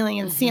gut, healing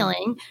and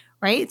sealing,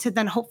 right? To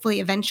then hopefully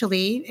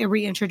eventually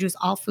reintroduce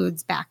all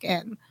foods back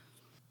in.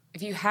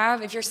 If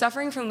you're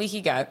suffering from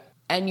leaky gut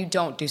and you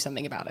don't do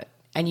something about it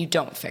and you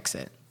don't fix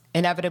it,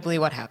 inevitably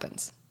what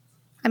happens?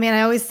 I mean,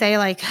 I always say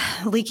like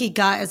leaky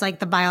gut is like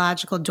the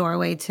biological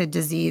doorway to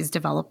disease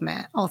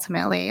development,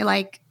 ultimately.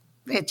 Like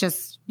it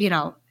just,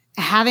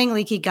 having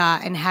leaky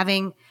gut and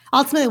having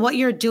ultimately what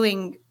you're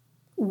doing,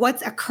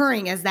 what's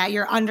occurring is that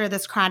you're under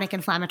this chronic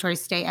inflammatory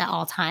state at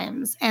all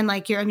times. And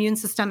like your immune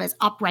system is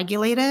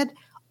upregulated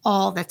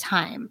all the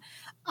time.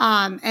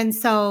 And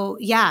so,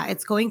 yeah,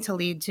 it's going to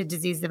lead to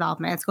disease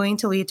development. It's going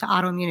to lead to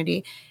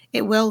autoimmunity.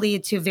 It will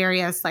lead to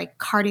various like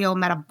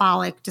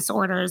cardiometabolic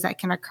disorders that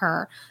can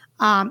occur.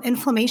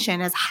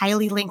 Inflammation is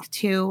highly linked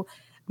to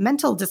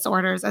mental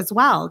disorders as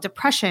well,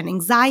 depression,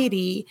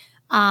 anxiety,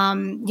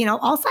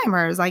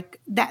 Alzheimer's, like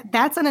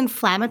that's an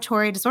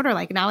inflammatory disorder.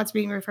 Like now it's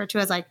being referred to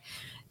as like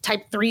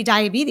type 3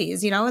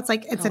 diabetes, it's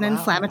like, it's an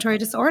inflammatory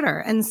disorder.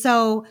 And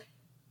so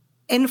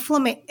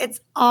it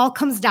all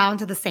comes down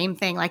to the same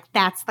thing. Like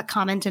that's the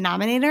common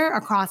denominator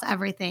across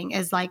everything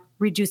is like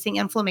reducing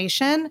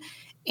inflammation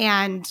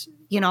and,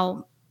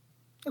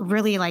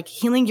 really like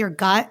healing your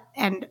gut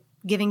and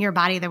giving your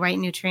body the right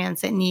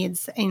nutrients it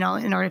needs, in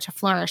order to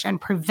flourish and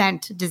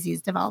prevent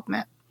disease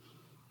development.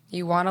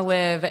 You want to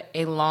live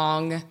a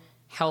long,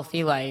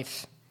 healthy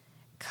life,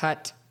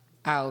 cut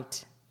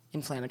out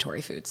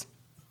inflammatory foods.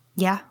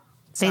 Yeah,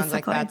 Sounds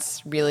like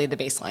that's really the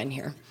baseline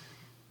here.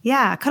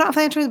 Yeah, cut out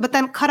inflammatory, but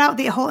then cut out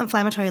the whole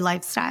inflammatory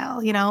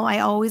lifestyle. I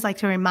always like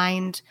to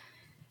remind.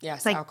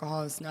 Yes, like,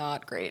 alcohol is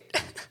not great.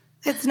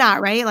 It's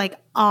not, right? Like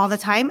all the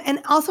time. And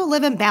also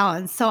live in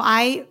balance. So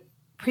I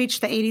preach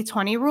the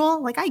 80-20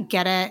 rule. Like I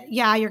get it.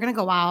 Yeah, you're going to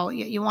go out.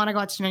 You want to go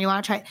out to dinner. You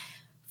want to try.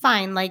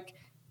 Fine. Like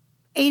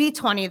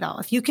 80-20 though.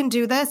 If you can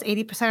do this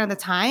 80% of the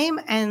time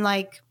and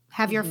like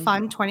have your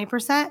fun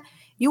 20%,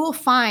 you will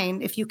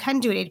find if you can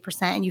do it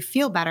 80% and you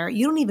feel better,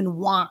 you don't even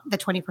want the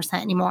 20%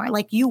 anymore.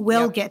 Like you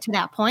will get to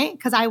that point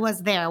because I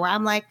was there where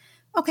I'm like,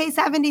 okay,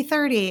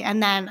 70-30.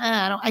 And then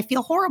I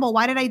feel horrible.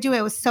 Why did I do it?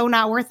 It was so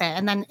not worth it.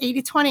 And then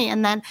 80-20.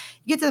 And then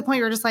you get to the point where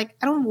you're just like,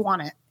 I don't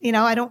want it.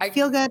 I don't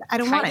feel good. I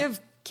don't want it. I kind of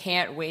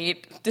can't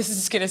wait. This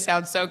is going to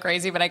sound so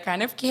crazy, but I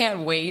kind of can't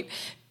wait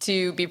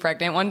to be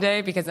pregnant one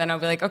day because then I'll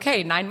be like,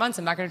 okay, 9 months,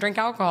 I'm not going to drink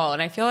alcohol.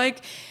 And I feel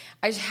like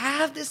I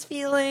have this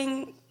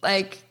feeling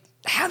like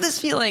have this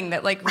feeling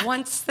that like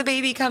once the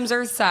baby comes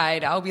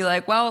earthside, I'll be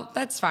like, well,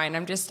 that's fine.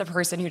 I'm just a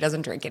person who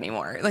doesn't drink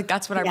anymore. Like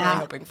that's what I'm really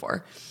hoping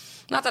for.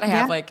 Not that I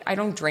have like, I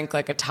don't drink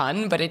like a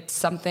ton, but it's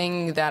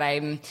something that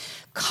I'm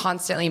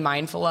constantly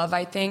mindful of,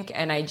 I think.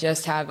 And I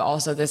just have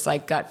also this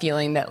like gut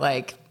feeling that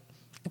like,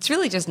 it's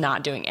really just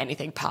not doing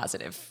anything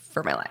positive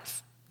for my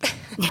life.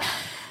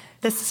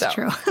 This is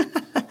true.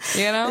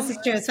 You know? This is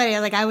true. It's funny.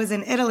 Like I was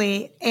in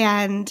Italy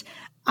and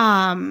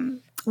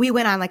we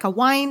went on like a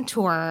wine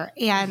tour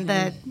and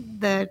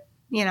the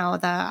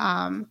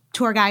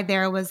tour guide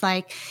there was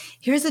like,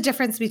 here's the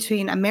difference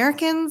between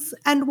Americans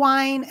and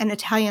wine and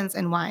Italians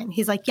and wine.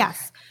 He's like,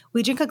 yes,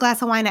 we drink a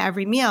glass of wine at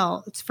every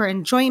meal. It's for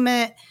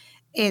enjoyment.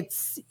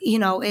 It's,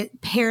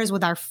 it pairs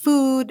with our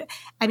food.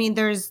 I mean,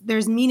 there's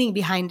meaning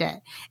behind it.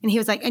 And he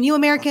was like, and you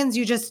Americans,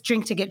 you just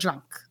drink to get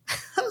drunk.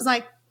 I was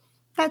like,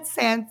 that's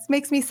sad.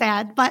 Makes me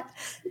sad, but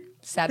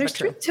there's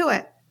truth to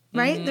it,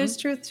 right? Mm-hmm. There's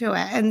truth to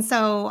it. And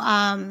so,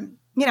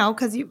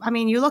 because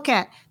you look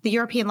at the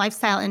European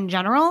lifestyle in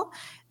general,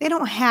 they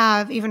don't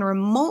have even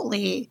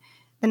remotely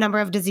the number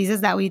of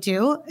diseases that we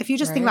do. If you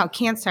just think about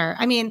cancer,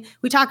 I mean,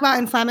 we talk about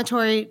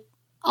inflammatory,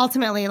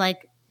 ultimately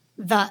like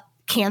the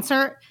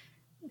cancer,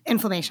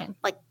 inflammation,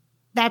 like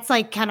that's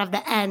like kind of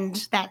the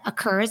end that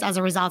occurs as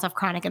a result of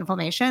chronic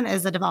inflammation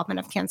is the development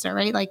of cancer,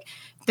 right? Like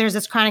there's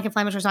this chronic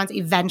inflammatory response.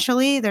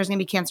 Eventually there's going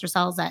to be cancer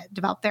cells that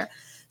develop there.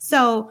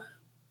 So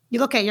you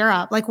look at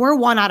Europe, like we're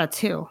 1 out of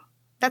 2.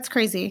 That's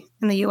crazy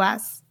in the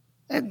US.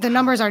 The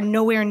numbers are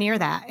nowhere near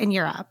that in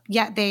Europe.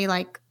 Yet they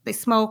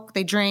smoke,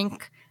 they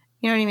drink,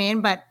 you know what I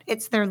mean? But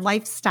it's their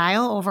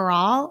lifestyle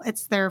overall.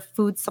 It's their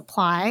food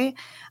supply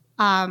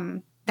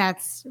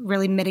that's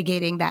really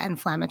mitigating that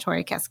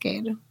inflammatory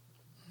cascade.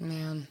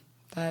 Man,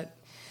 that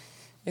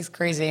is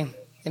crazy.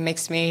 It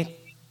makes me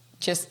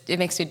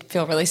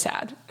feel really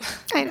sad.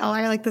 I know.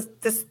 I like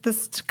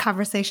this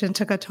conversation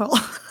took a toll.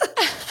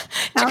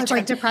 Now it's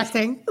like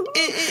depressing.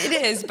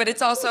 It is, but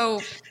it's also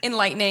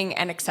enlightening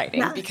and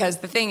exciting because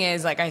the thing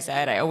is, like I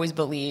said, I always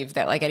believe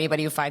that like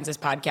anybody who finds this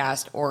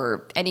podcast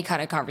or any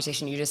kind of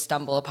conversation you just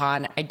stumble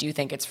upon, I do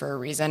think it's for a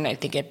reason. I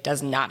think it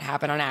does not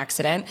happen on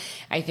accident.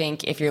 I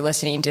think if you're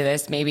listening to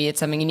this, maybe it's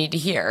something you need to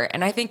hear.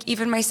 And I think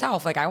even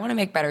myself, like I want to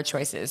make better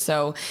choices.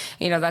 So,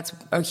 that's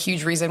a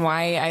huge reason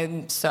why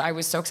I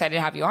was so excited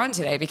to have you on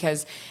today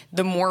because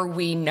the more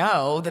we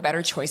know, the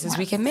better choices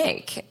we can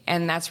make.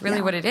 And that's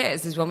really what it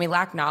is when we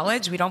lack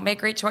knowledge, we don't make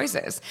great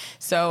choices.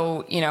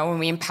 So, when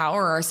we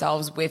empower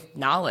ourselves with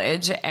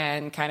knowledge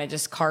and kind of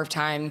just carve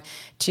time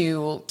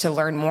to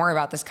learn more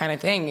about this kind of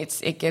thing,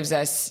 it gives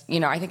us,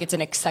 I think it's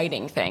an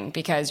exciting thing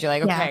because you're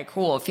like, okay,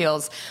 cool. It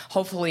feels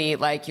hopefully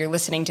like you're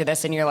listening to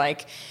this and you're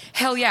like,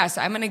 hell yes,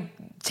 I'm going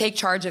to take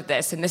charge of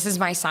this. And this is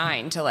my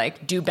sign to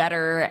like do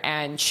better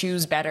and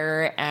choose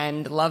better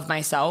and love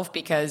myself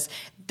because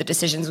the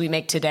decisions we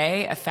make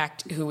today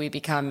affect who we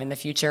become in the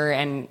future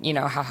and,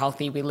 how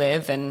healthy we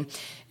live. And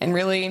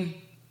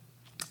really,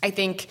 I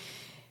think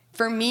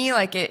for me,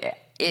 like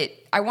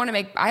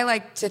I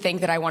like to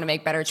think that I want to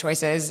make better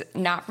choices,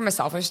 not from a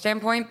selfish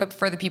standpoint, but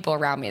for the people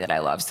around me that I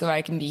love so that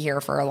I can be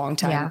here for a long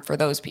time for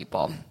those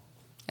people.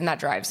 And that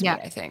drives me,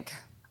 I think.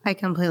 I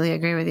completely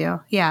agree with you.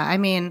 Yeah. I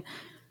mean,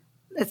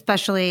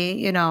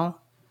 especially,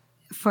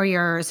 for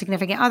your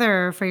significant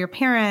other, for your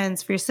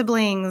parents, for your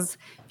siblings,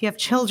 if you have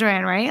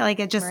children, right? Like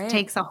it just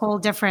takes a whole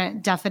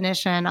different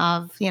definition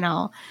of,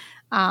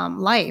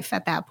 life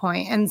at that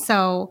point. And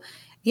so,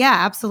 yeah,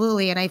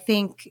 absolutely. And I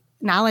think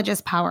knowledge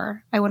is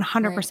power. I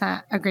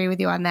 100% agree with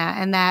you on that.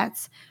 And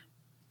that's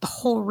the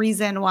whole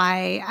reason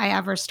why I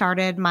ever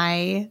started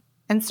my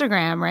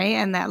Instagram, right?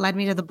 And that led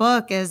me to the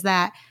book is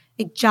that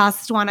I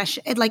just want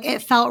to,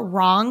 it felt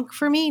wrong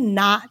for me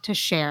not to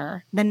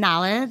share the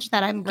knowledge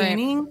that I'm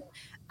gaining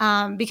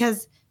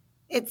because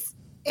it's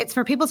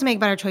for people to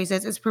make better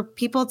choices. It's for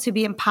people to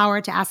be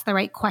empowered to ask the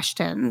right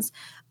questions,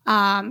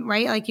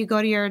 right? Like you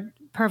go to your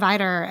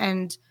provider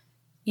and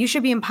you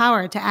should be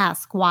empowered to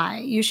ask why.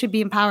 You should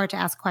be empowered to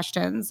ask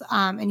questions,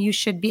 and you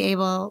should be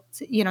able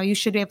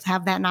to,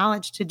 have that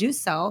knowledge to do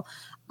so.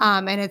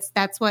 And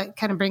that's what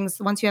kind of brings.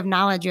 Once you have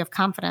knowledge, you have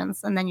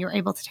confidence, and then you're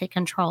able to take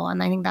control.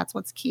 And I think that's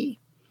what's key.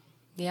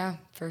 Yeah,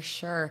 for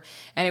sure.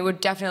 And it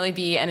would definitely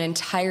be an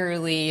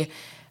entirely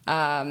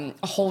a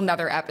whole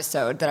nother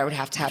episode that I would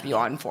have to have you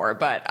on for.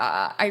 But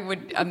I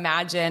would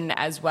imagine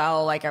as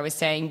well, like I was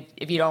saying,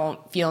 if you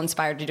don't feel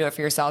inspired to do it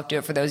for yourself, do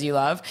it for those you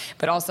love,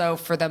 but also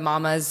for the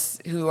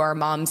mamas who are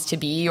moms to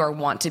be or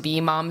want to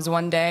be moms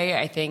one day.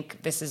 I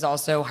think this is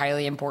also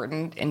highly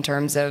important in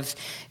terms of,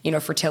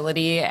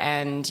 fertility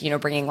and,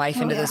 bringing life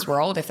into this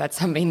world. If that's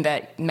something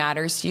that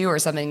matters to you or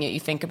something that you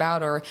think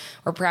about or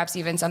perhaps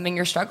even something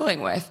you're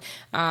struggling with.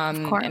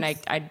 Of course. And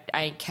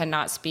I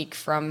cannot speak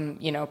from,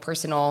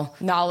 personal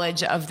knowledge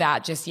of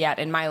that just yet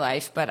in my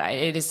life, but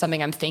it is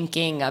something I'm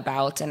thinking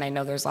about. And I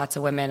know there's lots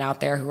of women out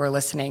there who are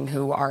listening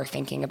who are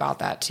thinking about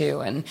that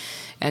too.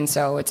 And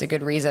so it's a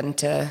good reason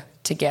to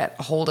get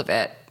a hold of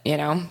it,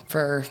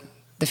 for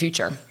the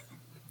future.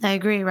 I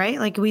agree, right?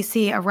 Like we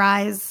see a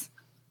rise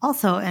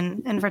also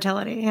in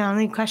infertility,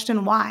 and you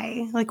question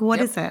why, like, what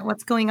is it?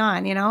 What's going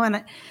on?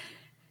 And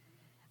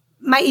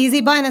my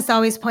easy button is to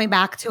always point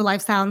back to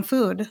lifestyle and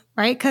food,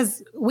 right?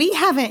 Because we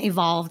haven't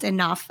evolved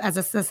enough as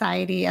a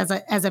society, as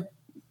a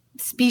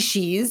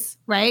species,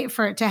 right,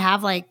 for it to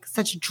have like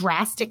such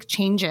drastic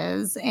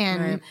changes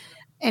and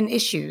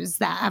issues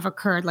that have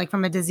occurred, like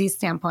from a disease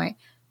standpoint.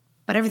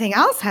 But everything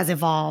else has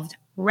evolved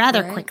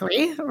rather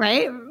quickly,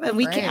 right?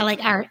 We can, like,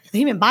 the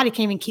human body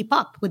can't even keep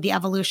up with the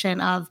evolution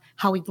of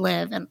how we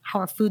live and how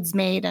our food's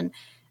made, and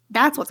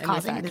that's what's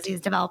causing disease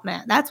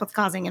development. That's what's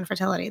causing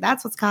infertility.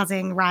 That's what's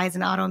causing rise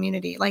in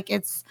autoimmunity. Like,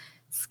 it's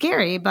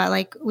scary, but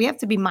like, we have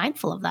to be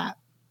mindful of that.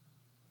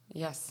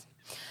 Yes.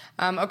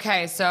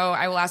 Okay, so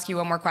I will ask you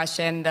one more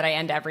question that I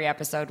end every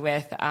episode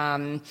with.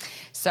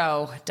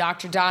 So,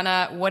 Dr.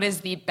 Donna, what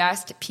is the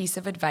best piece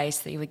of advice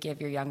that you would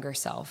give your younger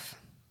self?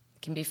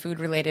 It can be food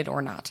related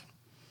or not.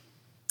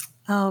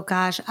 Oh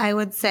gosh, I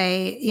would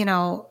say,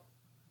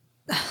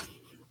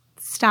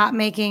 stop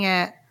making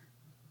it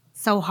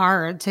so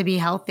hard to be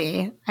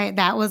healthy.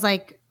 That was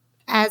like,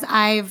 as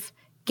I've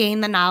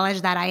gained the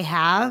knowledge that I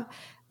have,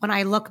 when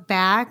I look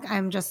back,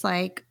 I'm just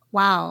like,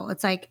 wow,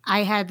 it's like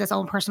I had this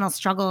own personal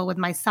struggle with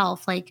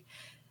myself, like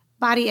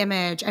body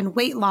image and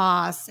weight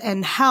loss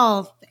and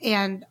health.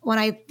 And when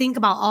I think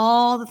about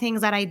all the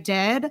things that I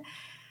did,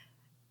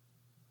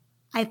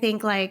 I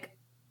think like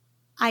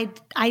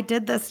I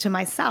did this to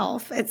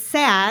myself. It's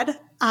sad.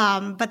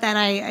 But then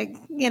I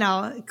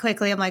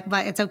quickly I'm like,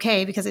 but it's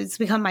okay because it's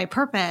become my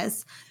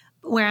purpose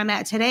where I'm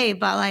at today.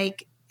 But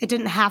like, it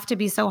didn't have to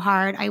be so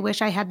hard. I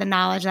wish I had the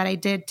knowledge that I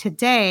did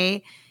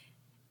today.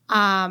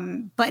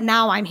 But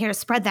now I'm here to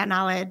spread that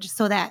knowledge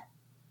so that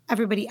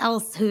everybody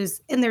else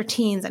who's in their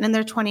teens and in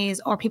their 20s,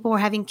 or people who are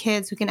having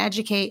kids who can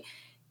educate,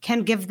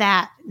 can give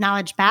that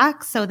knowledge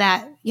back so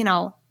that,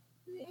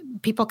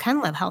 people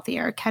can live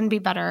healthier, can be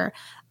better,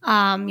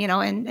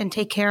 and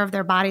take care of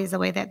their bodies the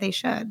way that they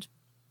should.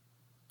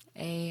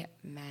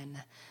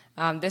 Amen.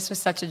 This was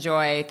such a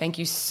joy. Thank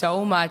you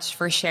so much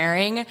for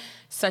sharing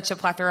such a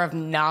plethora of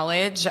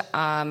knowledge.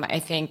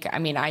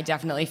 I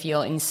definitely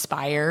feel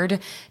inspired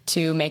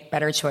to make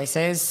better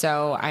choices.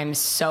 So I'm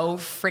so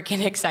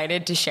freaking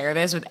excited to share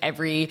this with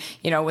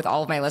with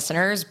all of my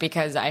listeners,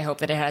 because I hope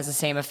that it has the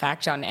same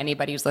effect on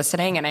anybody who's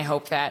listening. And I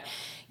hope that,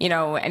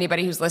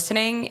 anybody who's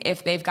listening,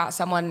 if they've got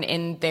someone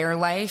in their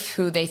life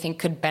who they think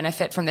could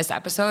benefit from this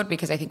episode,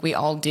 because I think we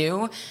all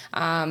do,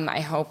 I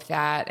hope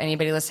that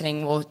anybody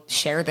listening will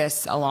share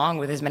this along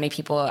with as many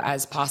people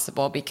as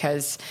possible,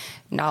 because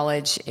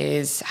knowledge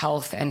is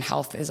health and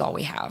health is all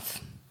we have.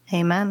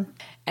 Amen.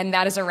 And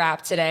that is a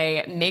wrap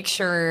today. Make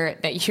sure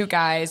that you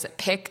guys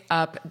pick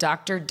up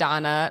Dr.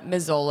 Donna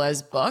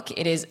Mazzola's book.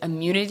 It is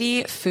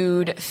Immunity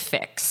Food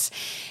Fix.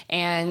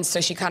 And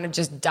so she kind of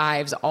just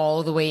dives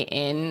all the way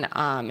in.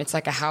 It's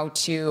like a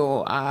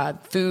how-to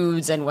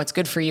foods and what's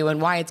good for you and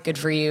why it's good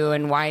for you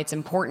and why it's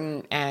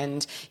important,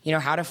 and,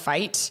 how to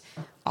fight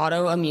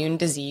autoimmune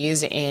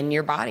disease in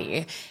your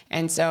body.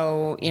 And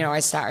so, I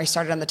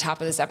started on the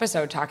top of this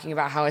episode talking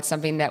about how it's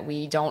something that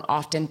we don't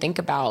often think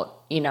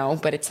about,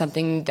 but it's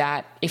something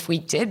that if we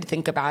did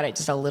think about it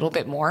just a little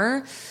bit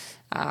more,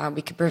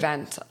 we could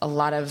prevent a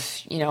lot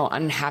of,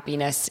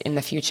 unhappiness in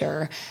the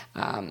future.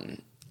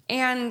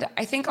 And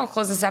I think I'll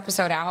close this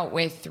episode out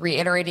with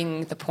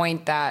reiterating the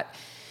point that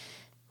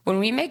when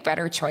we make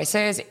better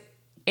choices,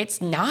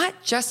 it's not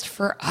just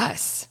for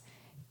us.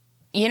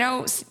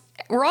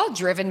 We're all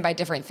driven by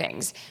different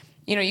things.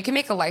 You can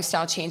make a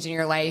lifestyle change in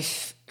your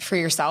life for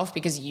yourself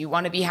because you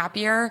want to be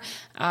happier.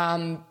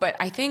 But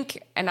I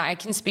think, and I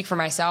can speak for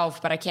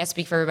myself, but I can't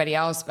speak for everybody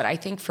else. But I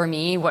think for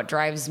me, what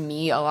drives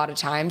me a lot of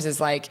times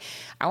is like,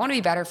 I want to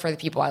be better for the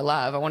people I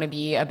love. I want to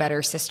be a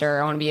better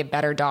sister. I want to be a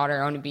better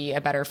daughter. I want to be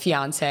a better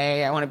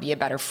fiance. I want to be a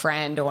better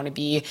friend. I want to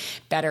be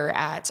better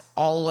at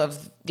all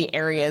of the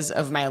areas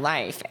of my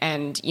life.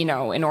 And,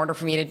 in order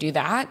for me to do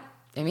that,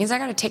 it means I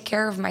got to take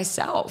care of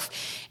myself.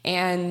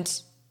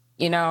 And,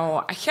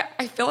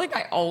 I feel like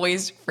I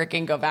always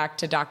freaking go back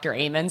to Dr.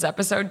 Amen's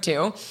episode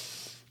too.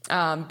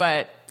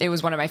 But it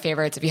was one of my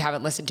favorites. If you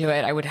haven't listened to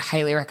it, I would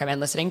highly recommend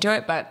listening to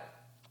it. But,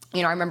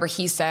 I remember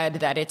he said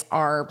that it's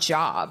our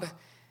job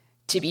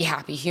to be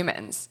happy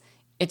humans.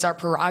 It's our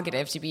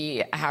prerogative to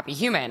be a happy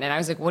human. And I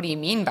was like, what do you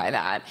mean by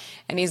that?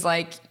 And he's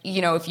like,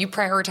 if you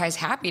prioritize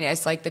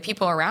happiness, like the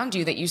people around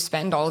you that you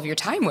spend all of your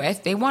time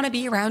with, they want to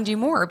be around you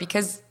more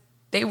because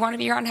they want to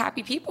be around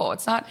happy people.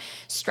 It's not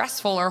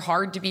stressful or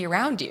hard to be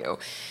around you.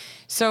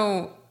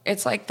 So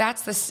it's like,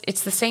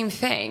 it's the same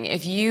thing.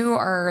 If you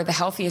are the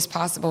healthiest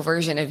possible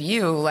version of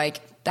you,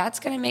 like that's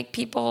going to make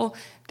people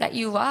that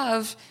you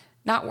love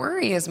not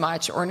worry as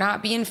much or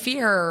not be in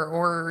fear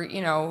or,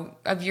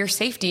 of your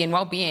safety and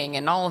well-being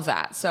and all of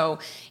that. So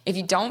if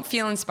you don't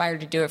feel inspired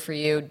to do it for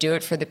you, do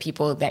it for the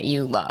people that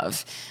you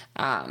love.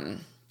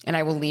 And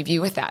I will leave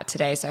you with that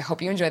today. So I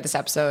hope you enjoyed this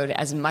episode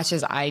as much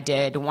as I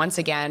did. Once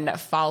again,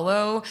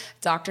 follow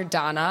Dr.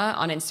 Donna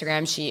on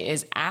Instagram. She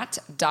is at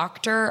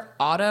Dr.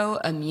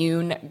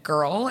 Autoimmune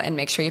Girl, and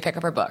make sure you pick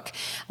up her book.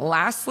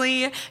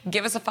 Lastly,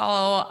 give us a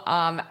follow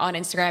on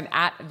Instagram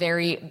at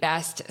Very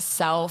Best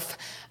Self.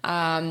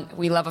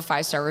 We love a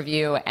 5-star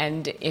review.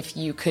 And if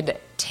you could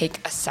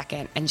take a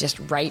second and just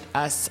write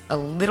us a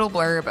little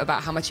blurb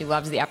about how much you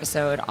loved the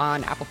episode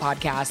on Apple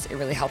Podcasts, it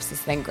really helps this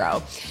thing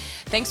grow.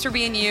 Thanks for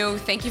being you.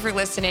 Thank you for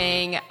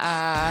listening.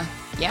 I'll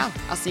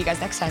see you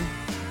guys next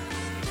time.